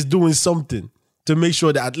government is doing something to make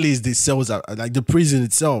sure that at least the cells are, like the prison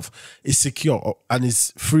itself is secure and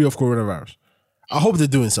is free of coronavirus. I hope they're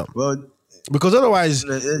doing something. Well, because otherwise,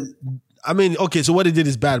 I mean, okay, so what they did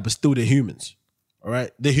is bad, but still they're humans. All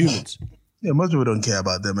right? They're humans. Yeah, most people don't care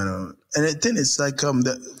about them. And the thing is, like,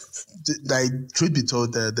 truth be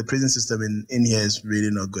told, the prison system in here is really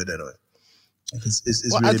not good at all. It's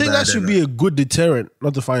really I think bad, that should be a good deterrent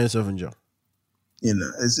not to find yourself in jail.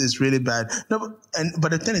 It's really bad. No,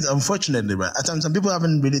 but the thing is, unfortunately, right, at times some people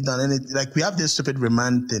haven't really done anything. Like, we have this stupid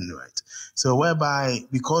remand thing, right? So whereby,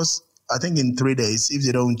 because I think in 3 days, if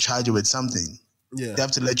they don't charge you with something, they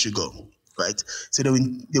have to let you go, right? So they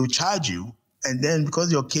will charge you, and then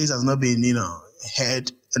because your case has not been,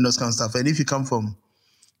 heard and those kind of stuff, and if you come from,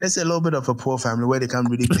 let's say, a little bit of a poor family where they can't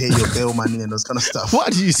really pay your bail money and those kind of stuff. Why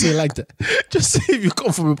do you say like that? Just say if you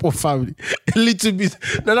come from a poor family, a little bit.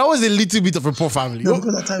 No, that was a little bit of a poor family. No,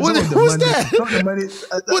 because at times what's that?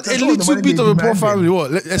 What a little bit of a poor family?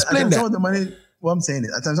 What? Explain that. Some of the money. What I'm saying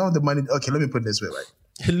is, at times some of the money. Okay, let me put it this way, right?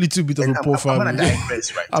 A little bit of a poor family. I'm gonna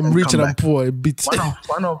digress, right? I'm rich and I'm poor a bit.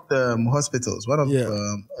 One of the hospitals, one of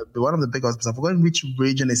the big hospitals. I forgot which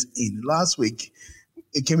region it's in. Last week,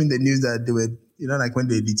 it came in the news that they were, You know, like when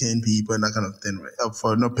they detain people and that kind of thing, right?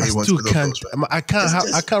 For not paying I still hospital can't. bills, right?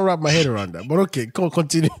 I can't wrap my head around that. But okay,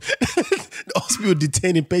 continue. The hospital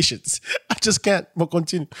detaining patients. I just can't. But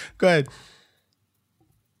continue. Go ahead.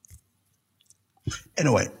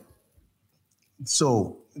 Anyway,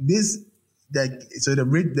 so the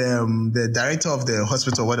director of the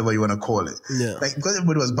hospital, whatever you want to call it, like because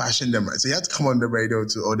everybody was bashing them, right? So you had to come on the radio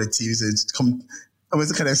or the TV to come. I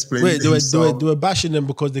was kind of explain. Wait, they were bashing them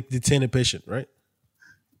because they detain a patient, right?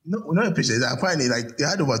 No, not a patient. Apparently, like they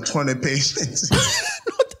had over 200 patients.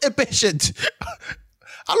 Not a patient.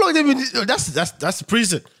 How long they been? That's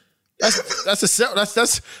prison. That's a cell.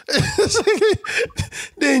 That's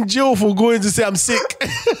they're in jail for going to say I'm sick.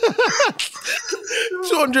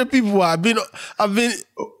 200 people have been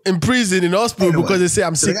in prison in hospital anyway, because they say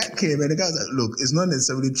I'm sick. The guy came and the guy was like, "Look, it's not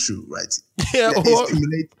necessarily true, right? Yeah,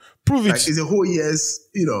 prove it. Like, it's a whole year's,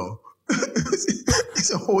 you know."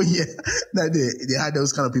 It's a whole year that they had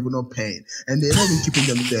those kind of people not paying, and they're not even keeping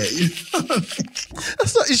them there. You know?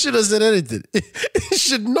 That's not. He should have said anything. He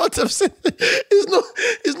should not have said.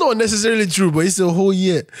 It's not necessarily true, but it's a whole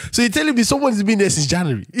year. So you're telling me someone's been there since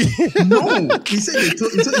January? No, he said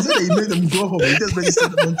he made them go home. He just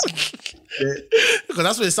registered them. Because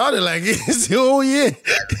that's what it sounded like. It's a whole year.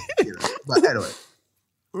 You know, but anyway,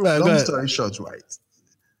 long story short, right?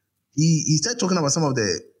 He started talking about some of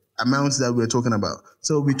the amounts that we're talking about.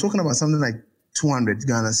 So we're talking about something like 200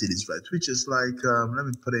 Ghana cedis, right? Which is like, let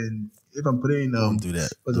me put in, if I'm putting in... don't do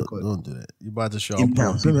that. Don't do that. You're about to show in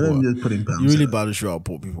pounds. Let me just put in pounds. You're really about to show how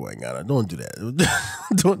poor people in Ghana. Don't do that.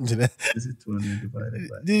 Don't do that. Is it 200 divided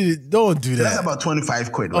by... Don't do that. That's about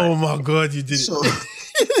 25 quid, right? Oh my God, you did it.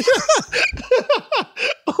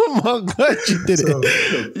 Oh my God, you did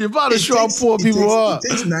it. You're about to show how poor people are. It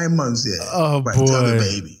takes 9 months, yeah. Oh right, boy. to have a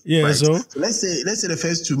baby. Yeah, right? so let's say the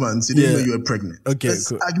first 2 months you didn't know you were pregnant. Okay,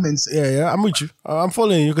 cool. Arguments. Yeah, I'm with you. I'm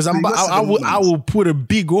following you because I will put a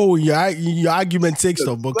big hole in your argument takes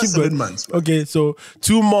stuff. But keep 7 months. Right? Okay, so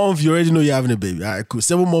 2 months you already know you're having a baby. All right, cool.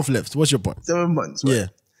 7 months left. What's your point? 7 months. Right? Yeah.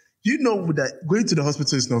 You know that going to the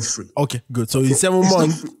hospital is not free. Okay, good. So in 7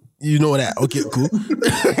 months. You know that. Okay, cool.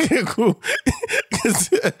 Okay, cool.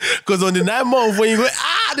 Because on the 9 months when you go,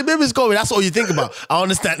 the baby's coming, that's all you think about. I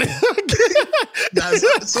understand.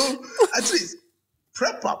 So at least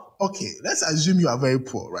prep up. Okay, let's assume you are very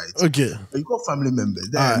poor, right? Okay. You got family members.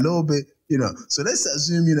 They're a little bit, you know. So let's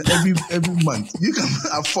assume, you know, every month you can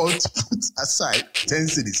afford to put aside 10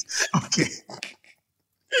 cedis. Okay.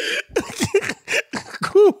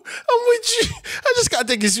 Cool. I'm with you. I just can't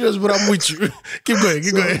take it serious, but I'm with you. Keep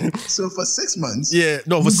going. So for 6 months. Yeah,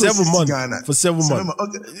 no, for 7 months. Ghana. For 7 months.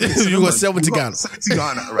 Okay. You got 70 Ghana. 70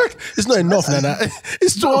 Ghana, right? It's not enough, Nana.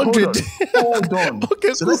 It's 200. Hold on.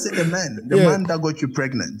 Okay, so let's say the man that got you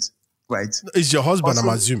pregnant, right? It's your husband, Also,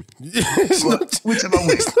 I'm assuming. Whichever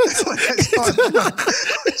way.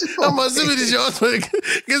 I'm assuming it's your husband.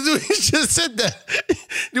 Because the way you just said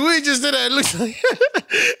that, it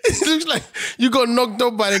looks like you got knocked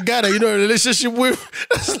up by the guy that you know in a relationship with.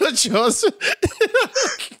 That's not your husband.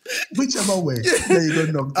 Whichever way. Then you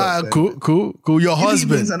got knocked up. Cool. Your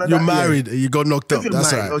husband, you're married, you got knocked up.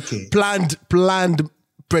 That's married, right. Okay. Planned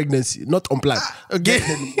pregnancy, not unplanned. Okay.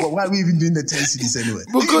 Then, why are we even doing the 10 cities anyway?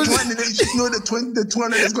 Because you should know the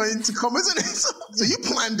 200 is going to come, isn't it? So you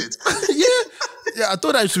planned it. Yeah, I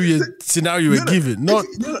thought that should be a scenario you were given.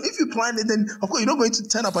 If you planned it, then of course you're not going to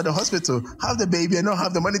turn up at the hospital, have the baby, and not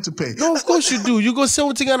have the money to pay. No, of course you do. You got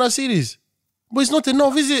 70 Ghana cedis, but it's not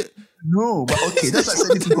enough, is it? No, but okay, that's why I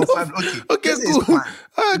said if you go 5. Okay, cool.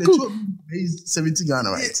 All right, cool. He's 70 Ghana,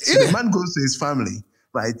 right? So the man goes to his family.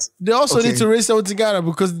 Right. They also need to raise 70 Ghana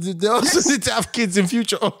because they also need to have kids in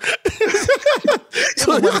future. So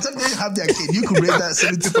by the time they have their kid, you could raise that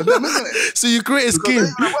 70 for them, isn't it? So you create a scheme,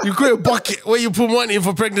 you create a bucket where you put money in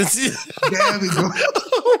for pregnancy. There we go.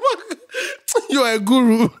 Oh my God. You are a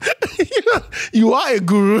guru. You are a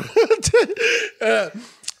guru.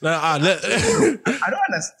 I don't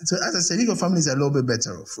understand. So as I said, legal families are a little bit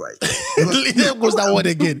better off, right? There goes that word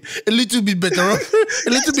again. A little bit better off. A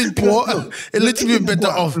little bit poor. A little bit better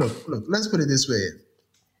off. Look, let's put it this way.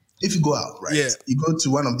 If you go out, right? Yeah. You go to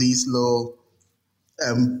one of these low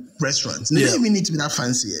restaurants. They don't even need to be that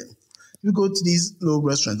fancy. You go to these low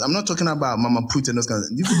restaurants. I'm not talking about Mama Put and those kinds of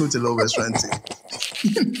things. You can go to low restaurants.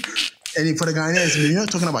 And for the Ghanaians, you're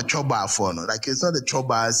not talking about chobar for no. Like it's not the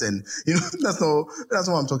chobars, and you know that's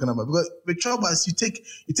what I'm talking about. Because with chobars, you take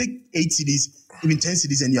 8 cedis, even 10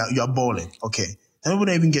 cedis, and you're balling. Okay, some people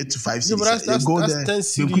don't even get to 5 cedis. Yeah, but that's 10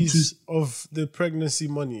 cedis of the pregnancy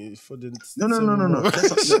money for the. No.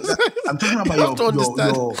 I'm talking about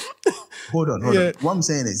hold on. What I'm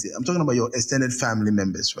saying is, I'm talking about your extended family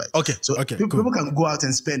members, right? Okay. So okay. People can go out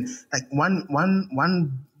and spend like one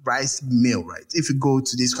rice meal, right? If you go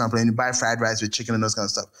to this company and you buy fried rice with chicken and those kind of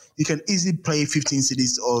stuff, you can easily pay 15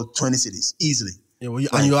 cities or 20 cities easily. Yeah, well,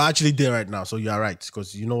 and you're actually there right now, so you are right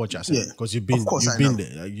because you know what you're saying. Because you've been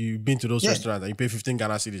there, you've been to those restaurants and you pay 15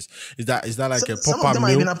 Ghana cedis. Is that like a proper meal? Some of them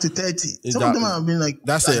are even up to 30. Some of them have been like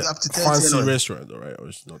that's up to 30. Fancy restaurant, though, right? Or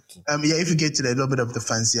it's not. Yeah, if you get to the little bit of the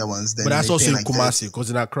fancier ones, then. But that's also in like Kumasi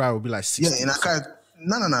because in Accra it would be like 60. Yeah, in Accra.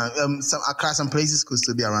 No. Some places could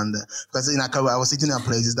still be around there because in Accra I was sitting in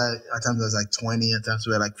places that at times it was like 20, at times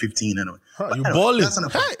we were like 15. Anyway, you balling?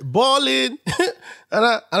 Hey, balling.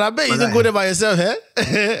 and I bet you didn't go there by yourself, eh?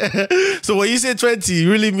 So when you say 20,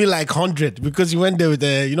 you really mean like 100 because you went there with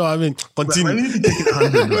the, you know what I mean? Continue. But even if you take it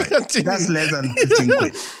 100, right? That's less than 15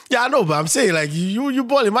 quid. Yeah, I know, but I'm saying like you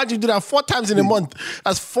ball. Imagine you do that 4 times in a month.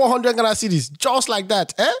 That's 400 Ghana cedis, just like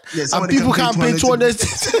that, eh? Yeah, and people can't pay 200.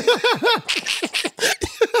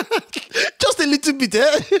 Just a little bit,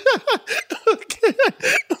 eh? Okay.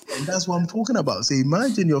 And that's what I'm talking about. So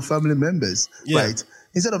imagine your family members, right?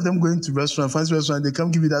 Instead of them going to fancy restaurant, they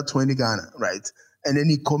come give you that 20 Ghana, right? And then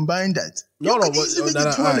you combine that.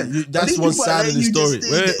 That's one side of the story.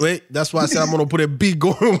 Wait. That's why I said I'm going to put a big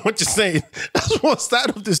goal on what you're saying. That's one side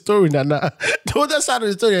of the story, Nana. The other side of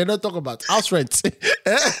the story, I don't talk about house rent,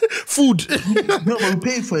 food. No, but we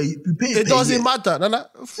pay for it. It doesn't matter, Nana.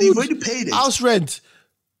 Food, you've already paid it. House rent.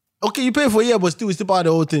 Okay, you pay for a year, but still, we still buy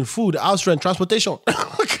the whole thing. Food, house rent, transportation.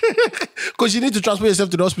 Because you need to transport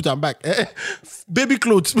yourself to the hospital and back. Baby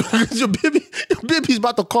clothes. your baby's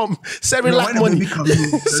about to come. 7 lakh money.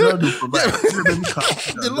 The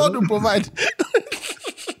Lord will provide.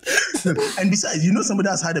 And besides, somebody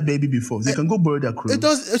has had a baby before. They can go borrow their clothes. It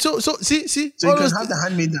does. So see. So you can have the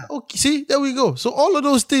hand-me-down. Okay, see, there we go. So all of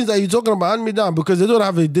those things that you're talking about, hand-me-down, because they don't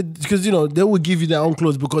have it, because they will give you their own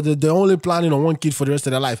clothes because they're only planning on one kid for the rest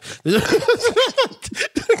of their life. They don't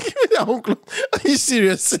give you their own clothes. Are you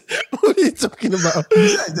serious? What are you talking about?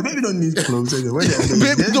 Besides, the baby don't need clothes anyway.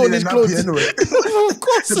 The baby don't need clothes anyway. Of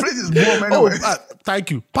course. The place is warm anyway. Thank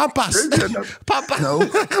you. Pampers. Pampers. No,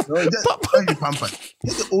 just Pampers.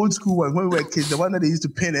 Get the old school one when we were kids, the one that they used to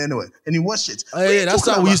pin anyway, and you wash it. Yeah, that's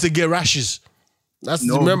how we used to get rashes.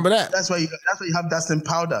 Remember that? That's why you have dusting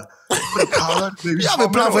powder. Put powder. You have a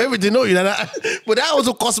plan for everything, no? But that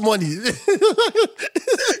also costs money. The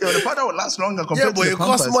powder will last longer compared to the it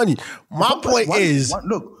costs money. My point is,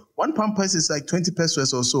 one Pampers is like 20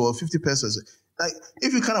 pesos or so, or 50 pesos. Like,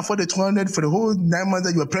 if you can't afford the 200 for the whole 9 months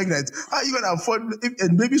that you were pregnant, how are you going to afford,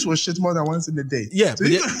 and babies will shit more than once in a day. Yeah. So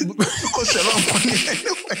it costs a lot of money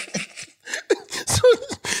anyway.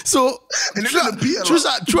 So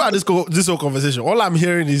throughout this whole conversation, all I'm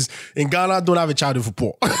hearing is in Ghana, don't have a child if you're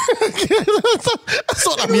poor. That's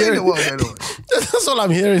all I'm hearing. That's all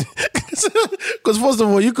I'm hearing. Because first of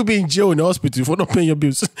all, you could be in jail in the hospital for not paying your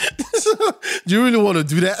bills. Do you really want to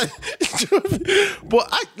do that?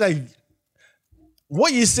 But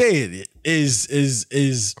what you're saying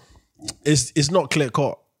is not clear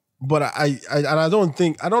cut. But I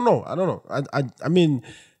don't know. I mean,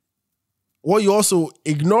 what you're also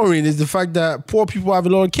ignoring is the fact that poor people have a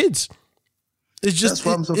lot of kids. It's just that's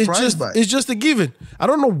what I'm surprised by. It's just a given. I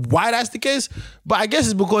don't know why that's the case, but I guess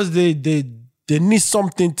it's because they need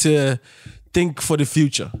something to think for the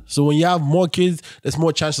future. So when you have more kids, there's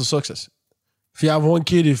more chance of success. If you have one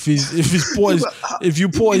kid, if he's poor, if you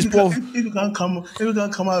poor, he's poor. If you can't come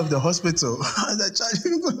out of the hospital, that child is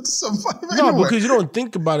going to survive. No, anyway. Because you don't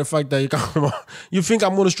think about the fact that you can't come out. You think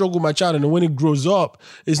I'm going to struggle with my child, and then when it grows up,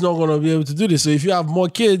 it's not going to be able to do this. So if you have more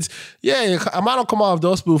kids, I might not come out of the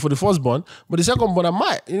hospital for the firstborn, but the secondborn I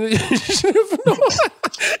might. You never know.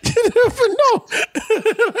 You never know.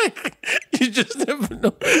 You just never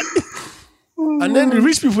know. And then the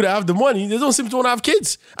rich people that have the money, they don't seem to want to have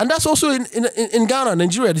kids. And that's also in Ghana,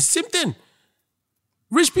 Nigeria, the same thing.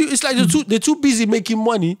 Rich people, it's like they're too busy making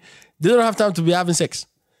money. They don't have time to be having sex.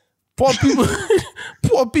 Poor people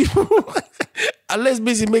are less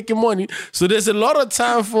busy making money. So there's a lot of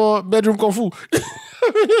time for bedroom kung fu.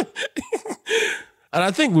 And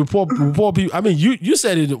I think with poor people, I mean, you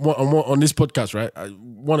said it on this podcast, right?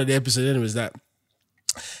 One of the episodes anyways, that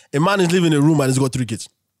a man is living in a room and he's got 3 kids.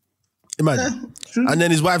 Imagine. And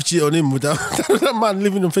then his wife cheated on him with that man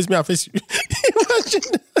living on face me, I face you. Imagine.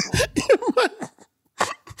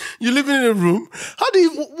 You're living in a room.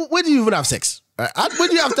 Where do you even have sex? Right? Where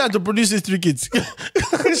do you have time to produce these 3 kids?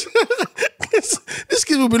 These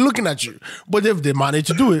kids will be looking at you. But if they manage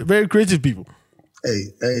to do it, very creative people.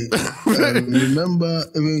 Hey, remember,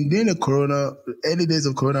 during the early days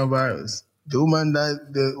of coronavirus, the woman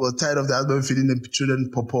that was tired of the husband feeding the children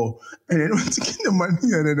pawpaw, and then went to get the money,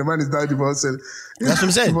 and then the man is now divorcing. That's what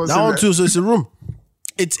I'm saying. That one too, so it's a room.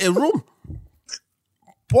 It's a room.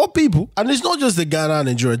 Poor people, and it's not just the Ghana and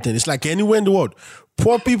Nigeria thing. It's like anywhere in the world.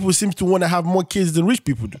 Poor people seem to want to have more kids than rich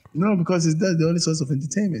people do. No, because it's the only source of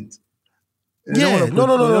entertainment. Yeah,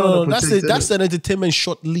 no. That's an entertainment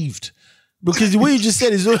short-lived. Because the way you just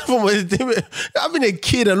said is only from entertainment. Having a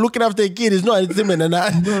kid and looking after a kid is not entertainment, and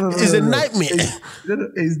it's a nightmare.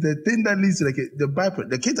 It's the thing that leads to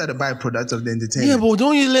the kids are the byproduct of the entertainment. Yeah, but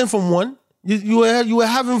don't you learn from one? You were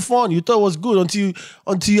having fun. You thought it was good until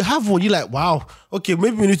you have one. You're like, wow, okay,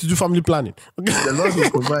 maybe we need to do family planning. Okay? The Lord will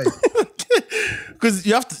provide. Because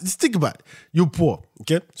you have to just think about it. You're poor,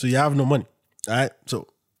 okay? So you have no money. All right. So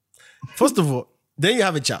first of all, then you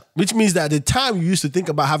have a child, which means that the time you used to think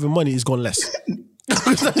about having money is gone less.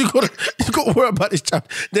 you got to worry about this child.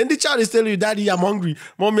 Then the child is telling you, Daddy, I'm hungry.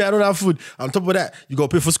 Mommy, I don't have food. On top of that, you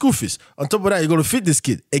got to pay for school fees. On top of that, you got to feed this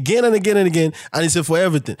kid again and again and again. And it's for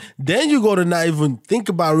everything. Then you got to not even think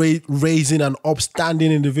about raising an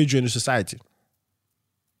upstanding individual in the society.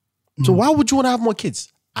 So why would you want to have more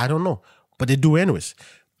kids? I don't know. But they do anyways.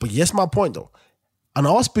 But yes, my point though. An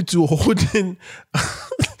hospital holding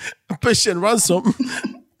a patient ransom.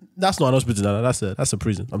 That's not an hospital. No, that's a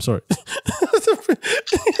prison. I'm sorry. That's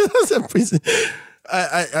a prison.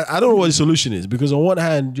 I don't know what the solution is, because on one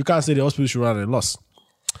hand, you can't say the hospital should run at a loss.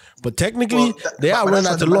 But technically, they are running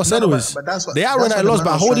at a loss anyways. They are running at a loss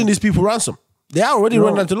by holding these people ransom. They are already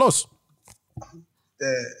running at a loss.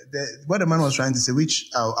 What the man was trying to say, which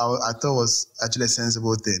I thought was actually a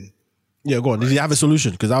sensible thing. Yeah, go on. Does he have a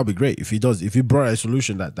solution? Because that would be great if he does. If he brought a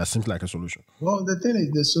solution, that seems like a solution. Well, the thing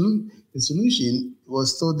is, the solution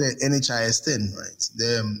was still the NHIS thing, right?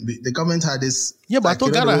 The government had this. Yeah, but I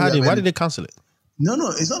thought Ghana had it. Why did they cancel it? No,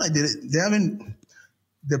 it's not like they haven't.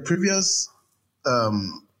 The previous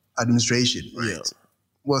administration, right,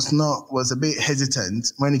 was a bit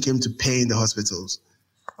hesitant when it came to paying the hospitals.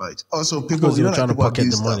 Right. Also, people because they were trying to pocket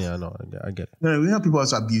the money. I know. I get it. No, people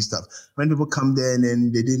also abuse stuff. When people come there and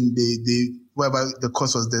then they whatever the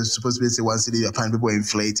cost was, they're supposed to be say 1 city. You find people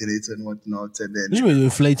inflating it and whatnot, and then you mean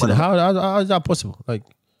inflating it? How is that possible? Like,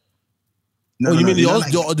 no, you mean the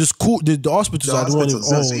hospitals are the ones?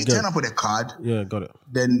 So you turn up with a card. Yeah, got it.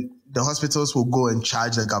 Then the hospitals will go and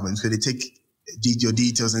charge the government. So they take your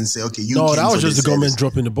details and say, okay, No, that was just the government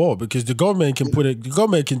dropping the ball, because the government can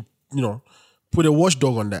put a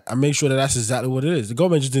watchdog on that and make sure that that's exactly what it is. The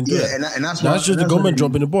government just didn't do that. And that's just the government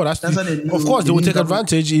dropping the ball. Of course, they will take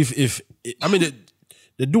advantage if I mean,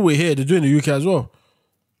 they do it here. They do it in the UK as well.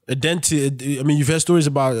 A dentist. I mean, you've heard stories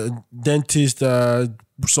about a dentist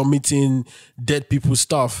submitting dead people's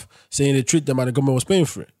stuff, saying they treat them and the government was paying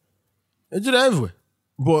for it. They do that everywhere.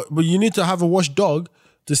 But you need to have a watchdog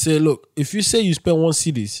to say, look, if you say you spend 1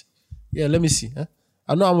 cedis, yeah, let me see. Huh?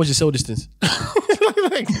 I know how much you sell these things.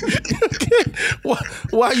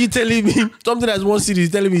 Why are you telling me something that's 1 cedi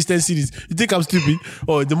is telling me it's 10 cedis? You think I'm stupid?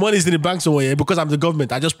 Or the money is in the bank somewhere, yeah? Because I'm the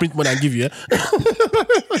government. I just print money and give you. Yeah?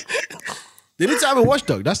 They need to have a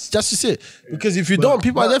watchdog. That's just it. Because if you don't,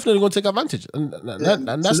 people are definitely going to take advantage. And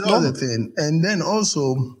that's normal. The thing. And then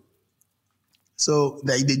also, so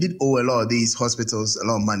they did owe a lot of these hospitals a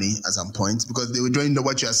lot of money at some point, because they were doing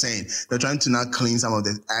what you are saying. They're trying to now clean some of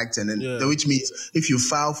the act, and then which means if you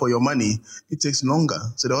file for your money, it takes longer.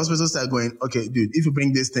 So the hospitals start going, okay, dude, if you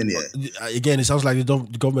bring this thing here. Again, it sounds like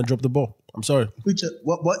the government dropped the ball. I'm sorry. Which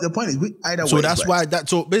what the point is, either so way. So that's why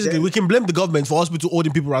so basically we can blame the government for hospital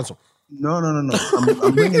holding people ransom. No.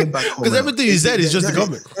 I'm bringing it back home. Because everything you said is just the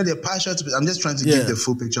government. They're partial to. I'm just trying to give the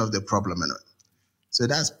full picture of the problem. So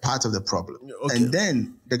that's part of the problem. Okay. And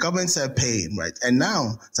then the government started paying, right? And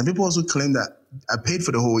now some people also claim that I paid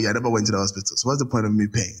for the whole year. I never went to the hospital. So what's the point of me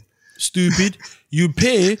paying? Stupid. You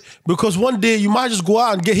pay because one day you might just go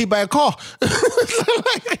out and get hit by a car.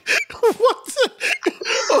 What?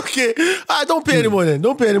 Okay. Don't pay anymore then.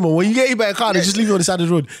 Don't pay anymore. When you get hit by a car, they just leave you on the side of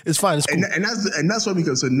the road. It's fine. It's cool. And that's what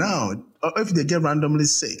because so now, if they get randomly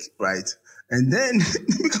sick, right? And then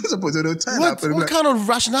because of the time. What kind of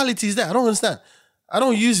rationality is that? I don't understand. I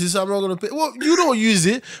don't use it, so I'm not going to pay. Well, you don't use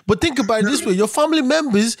it, but think about it this way. Your family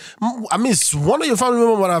members, I mean, one of your family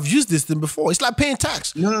members might have used this thing before. It's like paying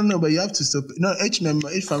tax. No, but you have to still pay. No, each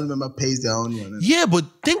family member pays their own one. Yeah, but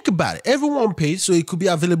think about it. Everyone pays, so it could be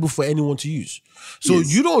available for anyone to use. So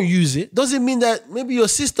you don't use it, doesn't mean that maybe your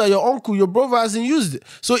sister, your uncle, your brother hasn't used it.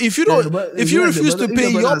 So if you don't, if you refuse to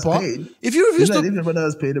pay your part, if you refuse to, if the brother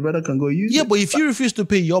has paid, the brother can go use it. Yeah, but if you refuse to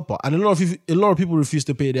pay your part, and a lot of people refuse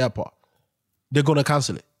to pay their part, they're going to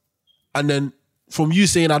cancel it. And then from you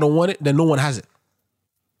saying I don't want it, then no one has it.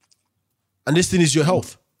 And this thing is your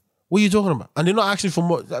health. What are you talking about? And they're not asking for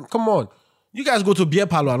more. Come on. You guys go to beer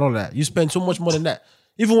parlor and all that. You spend so much more than that.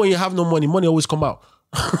 Even when you have no money, money always come out.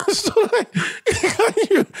 So like,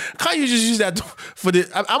 can't you just use that for the...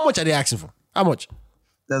 How much are they asking for? How much?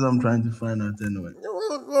 That's what I'm trying to find out anyway.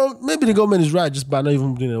 Well, maybe the government is right just by not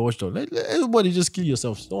even doing a watchdog. Let everybody just kill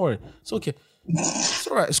yourselves. Don't worry. It's okay. It's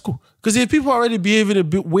all right. It's cool. Because if people are already behaving a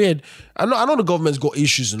bit weird, I know the government's got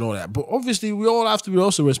issues and all that, but obviously we all have to be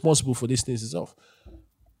also responsible for these things itself.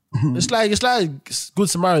 It's like Good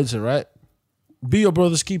Samaritan, right? Be your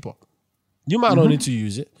brother's keeper. You might not need to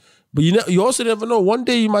use it, but you also never know. One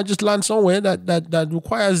day you might just land somewhere that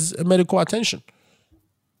requires medical attention.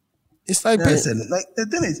 It's like, I said, like the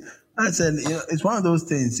thing is, it's one of those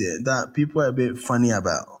things here that people are a bit funny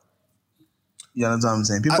about. You know what I'm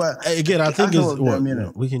saying? I think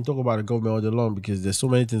we can talk about the government all day long because there's so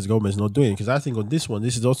many things the government's not doing. Because I think on this one,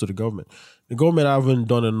 this is also the government. The government haven't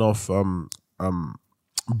done enough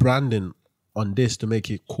branding on this to make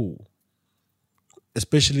it cool,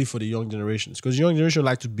 especially for the young generations. Because the young generation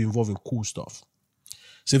like to be involved in cool stuff.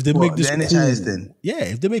 So if they make this cool, thing. Yeah,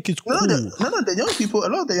 if they make it cool. The young people, a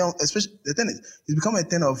lot of the young, especially the thing is, it's become a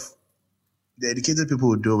thing of the educated people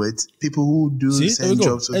who do it. People who do the same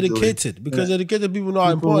jobs. Educated, because educated people know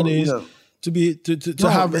how important it is to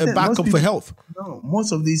have a backup for health. No,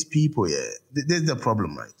 most of these people, this is the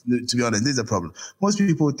problem, right? To be honest, this is the problem. Most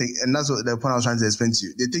people think, and that's what the point I was trying to explain to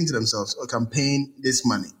you. They think to themselves, "Okay, I'm paying this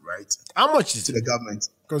money, right? How much is to the government?"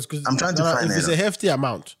 Because I'm trying to find if it's a hefty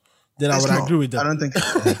amount. Then I would agree with them. I don't think.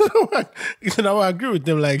 Then I would agree with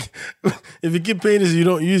them. Like, if you keep paying this, you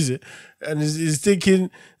don't use it, and it's taking.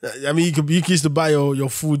 I mean, you used to buy your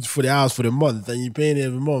food for the house for the month, and you're paying it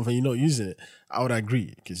every month, and you're not using it. I would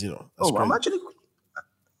agree because I'm actually.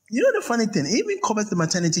 You know the funny thing, it even covers the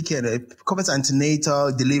maternity care. It covers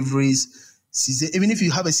antenatal deliveries, even if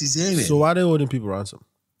you have a cesarean. So why are they holding people ransom?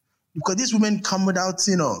 Because these women come without,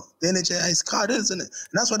 the NHIS card, isn't it? And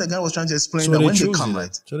that's what the guy was trying to explain. So that when they come,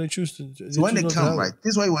 right? So they choose to. So when they come, right?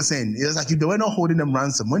 This is what he was saying. It was like if they were not holding them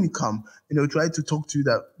ransom, when you come, they'll try to talk to you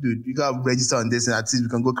that, dude, you got to register on this, and at least we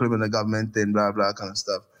can go claim on the government and blah blah kind of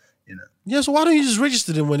stuff. Yeah. So why don't you just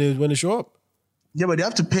register them when they show up? Yeah, but they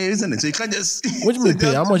have to pay, isn't it? So you can't just. What do you mean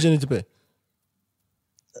pay? How much do you need to pay?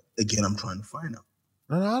 Again, I'm trying to find out.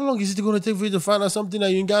 How long is it going to take for you to find out something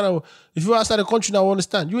that you in Ghana? If you're outside the country, now I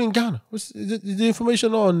understand. You're in Ghana. Is the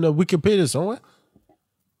information on Wikipedia somewhere?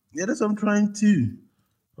 Yeah, that's what I'm trying to.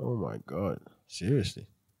 Oh my God. Seriously.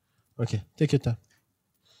 Okay, take your time.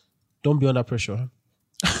 Don't be under pressure.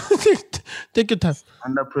 Huh? Take your time.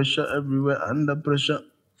 Under pressure everywhere, under pressure.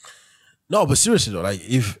 No, but seriously though, like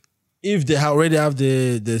if they already have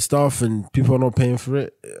the stuff and people are not paying for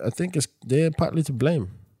it, I think they're partly to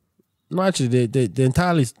blame. No, actually, they're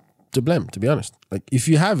entirely to blame, to be honest. Like, if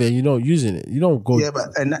you have it, you're not using it. You don't go... Yeah, but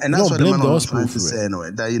and that's what the man was trying to say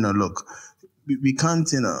anyway. That, look, we can't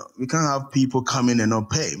have people come in and not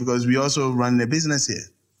pay because we also run a business here.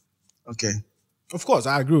 Okay? Of course,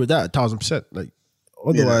 I agree with that 1,000%. Like,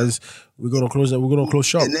 otherwise, we're going to close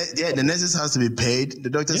shop. The nurses has to be paid. The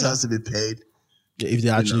doctors has to be paid. Yeah, if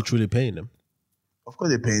they're actually truly paying them. Of course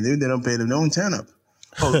they're paying them. If they don't pay them, they won't turn up.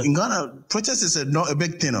 Oh, in Ghana, protest is not a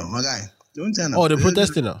big thing, my guy. Don't turn up. Oh, they're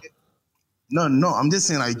protesting now? No, I'm just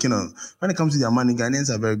saying, like, when it comes to their money, Ghanaians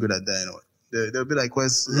are very good at that anyway. They'll be like, but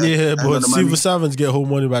civil servants get whole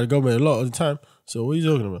money by the government a lot of the time. So what are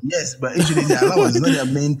you talking about? Yes, but usually their allowance is not their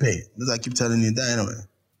main pay. That's I keep telling you that anyway.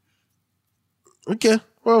 Okay.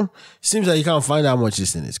 Well, it seems like you can't find out how much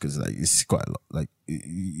this thing is because like it's quite a lot. Like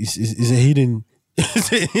it's a hidden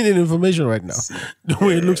information right now. The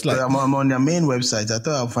way it looks like. I'm on their main website. I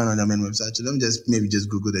thought I'll find on their main website. So let me just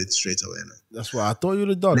Google it straight away. That's what I thought you'd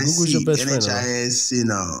have done. Google's your best friend.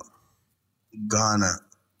 NHIS, Ghana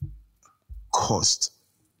cost.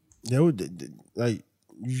 Like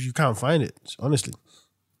you can't find it, honestly.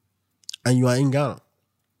 And you are in Ghana.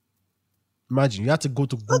 Imagine you have to go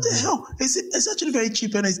to Google. What the hell? It's actually very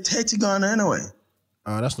cheap and it's 30 Ghana anyway.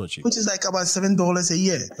 That's not cheap. Which is like about $7 a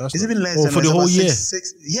year. It's even less. For the whole year.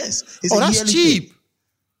 Yes. It's that's cheap.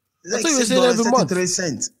 It's like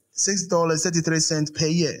 $6.33. $6.33 per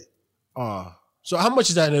year. So how much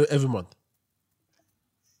is that every month?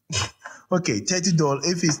 Okay, $30.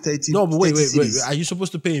 If it's 30, no, but wait. Are you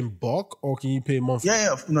supposed to pay in bulk or can you pay monthly?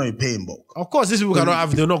 Yeah. No, you pay in bulk. Of course, these people cannot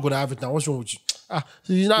have it. They're not going to have it now. What's wrong with you?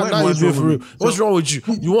 So you're not you're for real. What's wrong with you?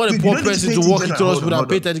 You want a poor person to walk into the hospital and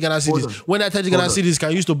pay 30 Ghana cedis. When that 30 Ghana cedis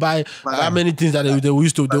can used to buy how many things that they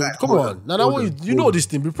used to do. Come on. Now, you know this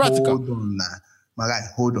thing. Be practical. Hold on, my guy.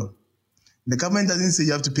 Hold on. The government doesn't say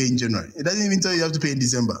you have to pay in January. It doesn't even tell you have to pay in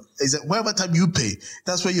December. It's like whatever time you pay,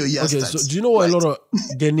 that's where your year starts. So do you know what a lot of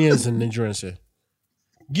Ghanaians and Nigerians say?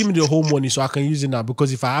 give me the whole money so I can use it now,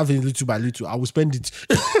 because if I have it little by little, I will spend it.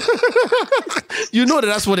 You know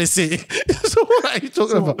that's what they say. So what are you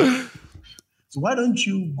talking about? So why don't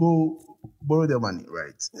you go borrow their money,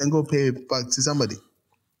 right, and go pay it back to somebody?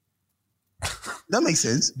 That makes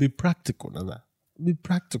sense. Be practical, Nana. Be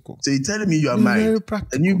practical. So you're telling me you are married,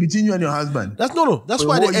 and you between you and your husband. That's That's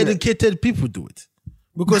why the educated people do it.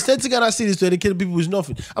 Because 30 Ghana cedis to educated people is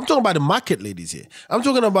nothing. I'm talking about the market ladies here. I'm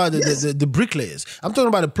talking about the bricklayers. I'm talking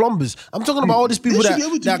about the plumbers. I'm talking about all these people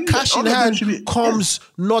that cash in hand comes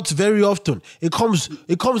not very often. It comes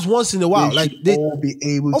once in a while. They should all be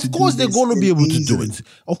able to do this. Of course they're going to be able to do it.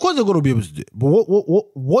 Of course they're going to be able to do it. But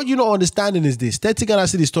what you're not understanding is this. 30 Ghana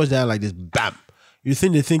cedis touch down like this. Bam. You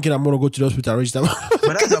think they're thinking I'm going to go to the hospital and reach that?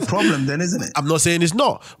 But that's a problem then, isn't it? I'm not saying it's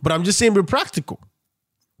not. But I'm just saying we're practical.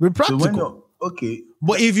 We're practical. Okay.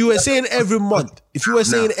 But if you were saying every month, my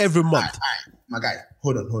guy,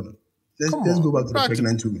 hold on. Let's go back to the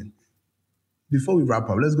pregnant women. Before we wrap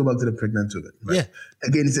up, let's go back to the pregnant women. Right? Yeah.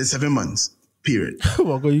 Again, it says 7 months. Period. Oh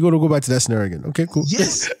my God, you got to go back to that scenario again. Okay, cool.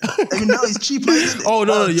 Yes. I mean, now it's cheaper. Oh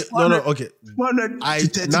no. Okay. I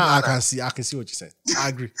can see what you're saying. I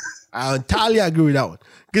agree. I entirely agree with that one.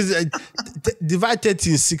 Because divide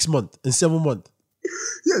 30 in 6 months, in 7 months.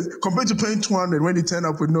 Yes, compared to paying 200 when they turn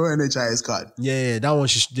up with no NHIS card. Yeah, that one.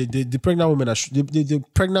 The pregnant women, the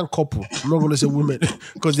pregnant couple. I'm not going to say women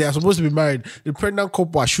because they are supposed to be married. The pregnant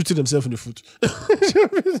couple are shooting themselves in the foot.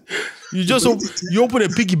 You open a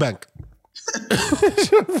piggy bank.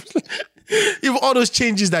 If all those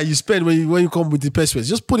changes that you spend when you come with the passwords,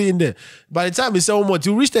 just put it in there. By the time it's 7 months,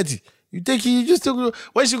 you reach 30. When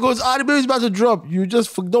she goes, the baby's about to drop, you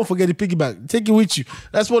just don't forget the piggy bank. Take it with you.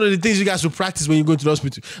 That's one of the things you guys should practice when you go to the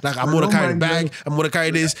hospital. Like, I'm going to carry the bag, I'm going to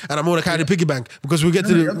carry this, and I'm going to carry the piggy bank because we get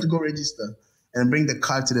to the... You have to go register and bring the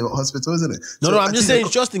card to the hospital, isn't it? No, I'm just saying,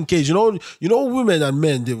 just in case. You know, women and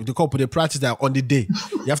men, the couple, they practice that on the day.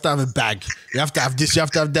 You have to have a bag. You have to have this. You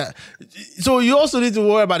have to have that. So you also need to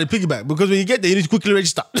worry about the piggy bank because when you get there, you need to quickly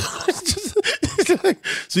register.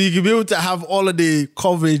 So you can be able to have all of the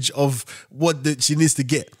coverage of what she needs to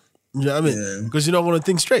get. You know what I mean? Yeah. Because you're not going to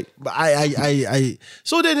think straight. But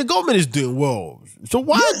so then the government is doing well. So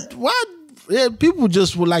why? Yeah, people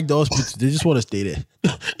just would like the hospital. They just want to stay there.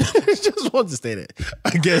 They just want to stay there.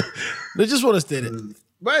 Again, they just want to stay there.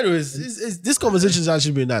 But anyways, this conversation has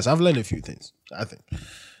actually been nice. I've learned a few things, I think.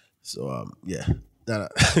 So, yeah.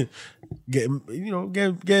 Getting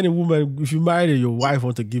a woman, if you married and your wife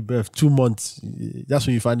wants to give birth 2 months, that's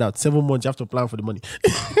when you find out. 7 months, you have to plan for the money.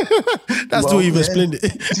 That's the way you've explained it.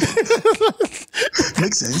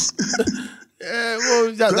 Makes sense. Yeah,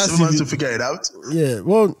 well, that's 7 months to figure it out. Yeah,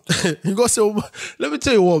 well, you got so. Let me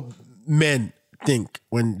tell you what men think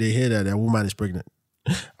when they hear that a woman is pregnant.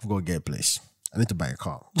 I've got to get a place. I need to buy a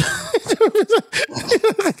car.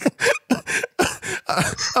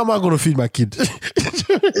 How am I going to feed my kid?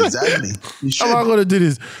 Exactly. How am I going to do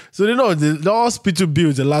this? So they know the hospital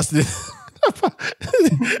bills the last day.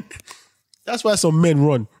 That's why some men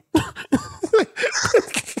run. Because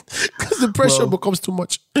the pressure becomes too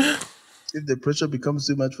much. If the pressure becomes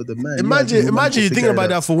too much for the man. Imagine you think about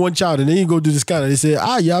that for one child and then you go do this kind and they say,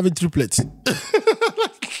 you're having triplets.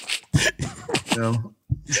 No.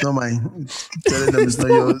 It's not mine. Telling them it's not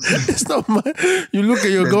yours. It's not mine. You look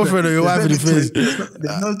at your girlfriend or your wife in the face.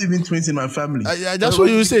 There's not even twins in my family. That's what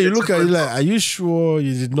you say. You look at it like, are you sure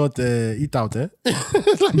you did not eat out?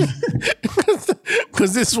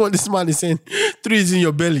 Because this man is saying 3 is in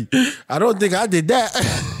your belly. I don't think I did that.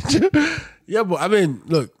 Yeah, but I mean,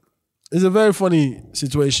 look, it's a very funny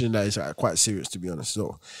situation that is quite serious, to be honest.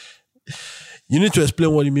 So you need to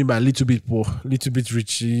explain what you mean by a little bit poor, little bit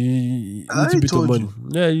rich, a little bit of money.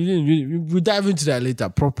 Yeah, we'll dive into that later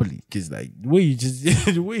properly. Because like the way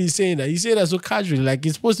you're saying that so casually, like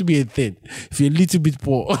it's supposed to be a thing. If you're a little bit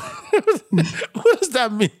poor, what does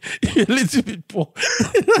that mean? If you're a little bit poor,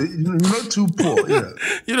 you're not too poor.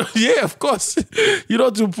 Yeah, yeah, of course, you're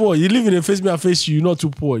not too poor. You live in a face me and face you're not too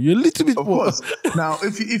poor. You're a little bit of poor. Course. Now,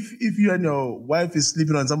 if you and your wife is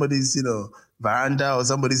sleeping on somebody's veranda or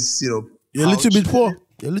somebody's you're a little bit poor.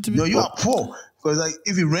 You're a little bit poor. You are poor. Because like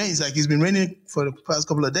if it rains, like it's been raining for the past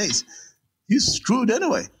couple of days, you're screwed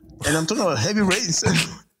anyway. And I'm talking about heavy rains.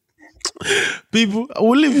 People, I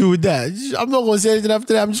will leave you with that. I'm not going to say anything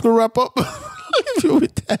after that. I'm just going to wrap up. Leave you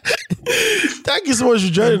with that. Thank you so much for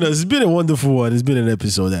joining us. It's been a wonderful one. It's been an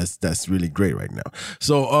episode that's really great right now.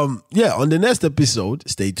 So, on the next episode,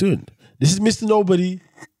 stay tuned. This is Mr. Nobody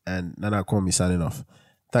and Nana Kwame signing off.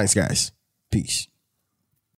 Thanks, guys. Peace.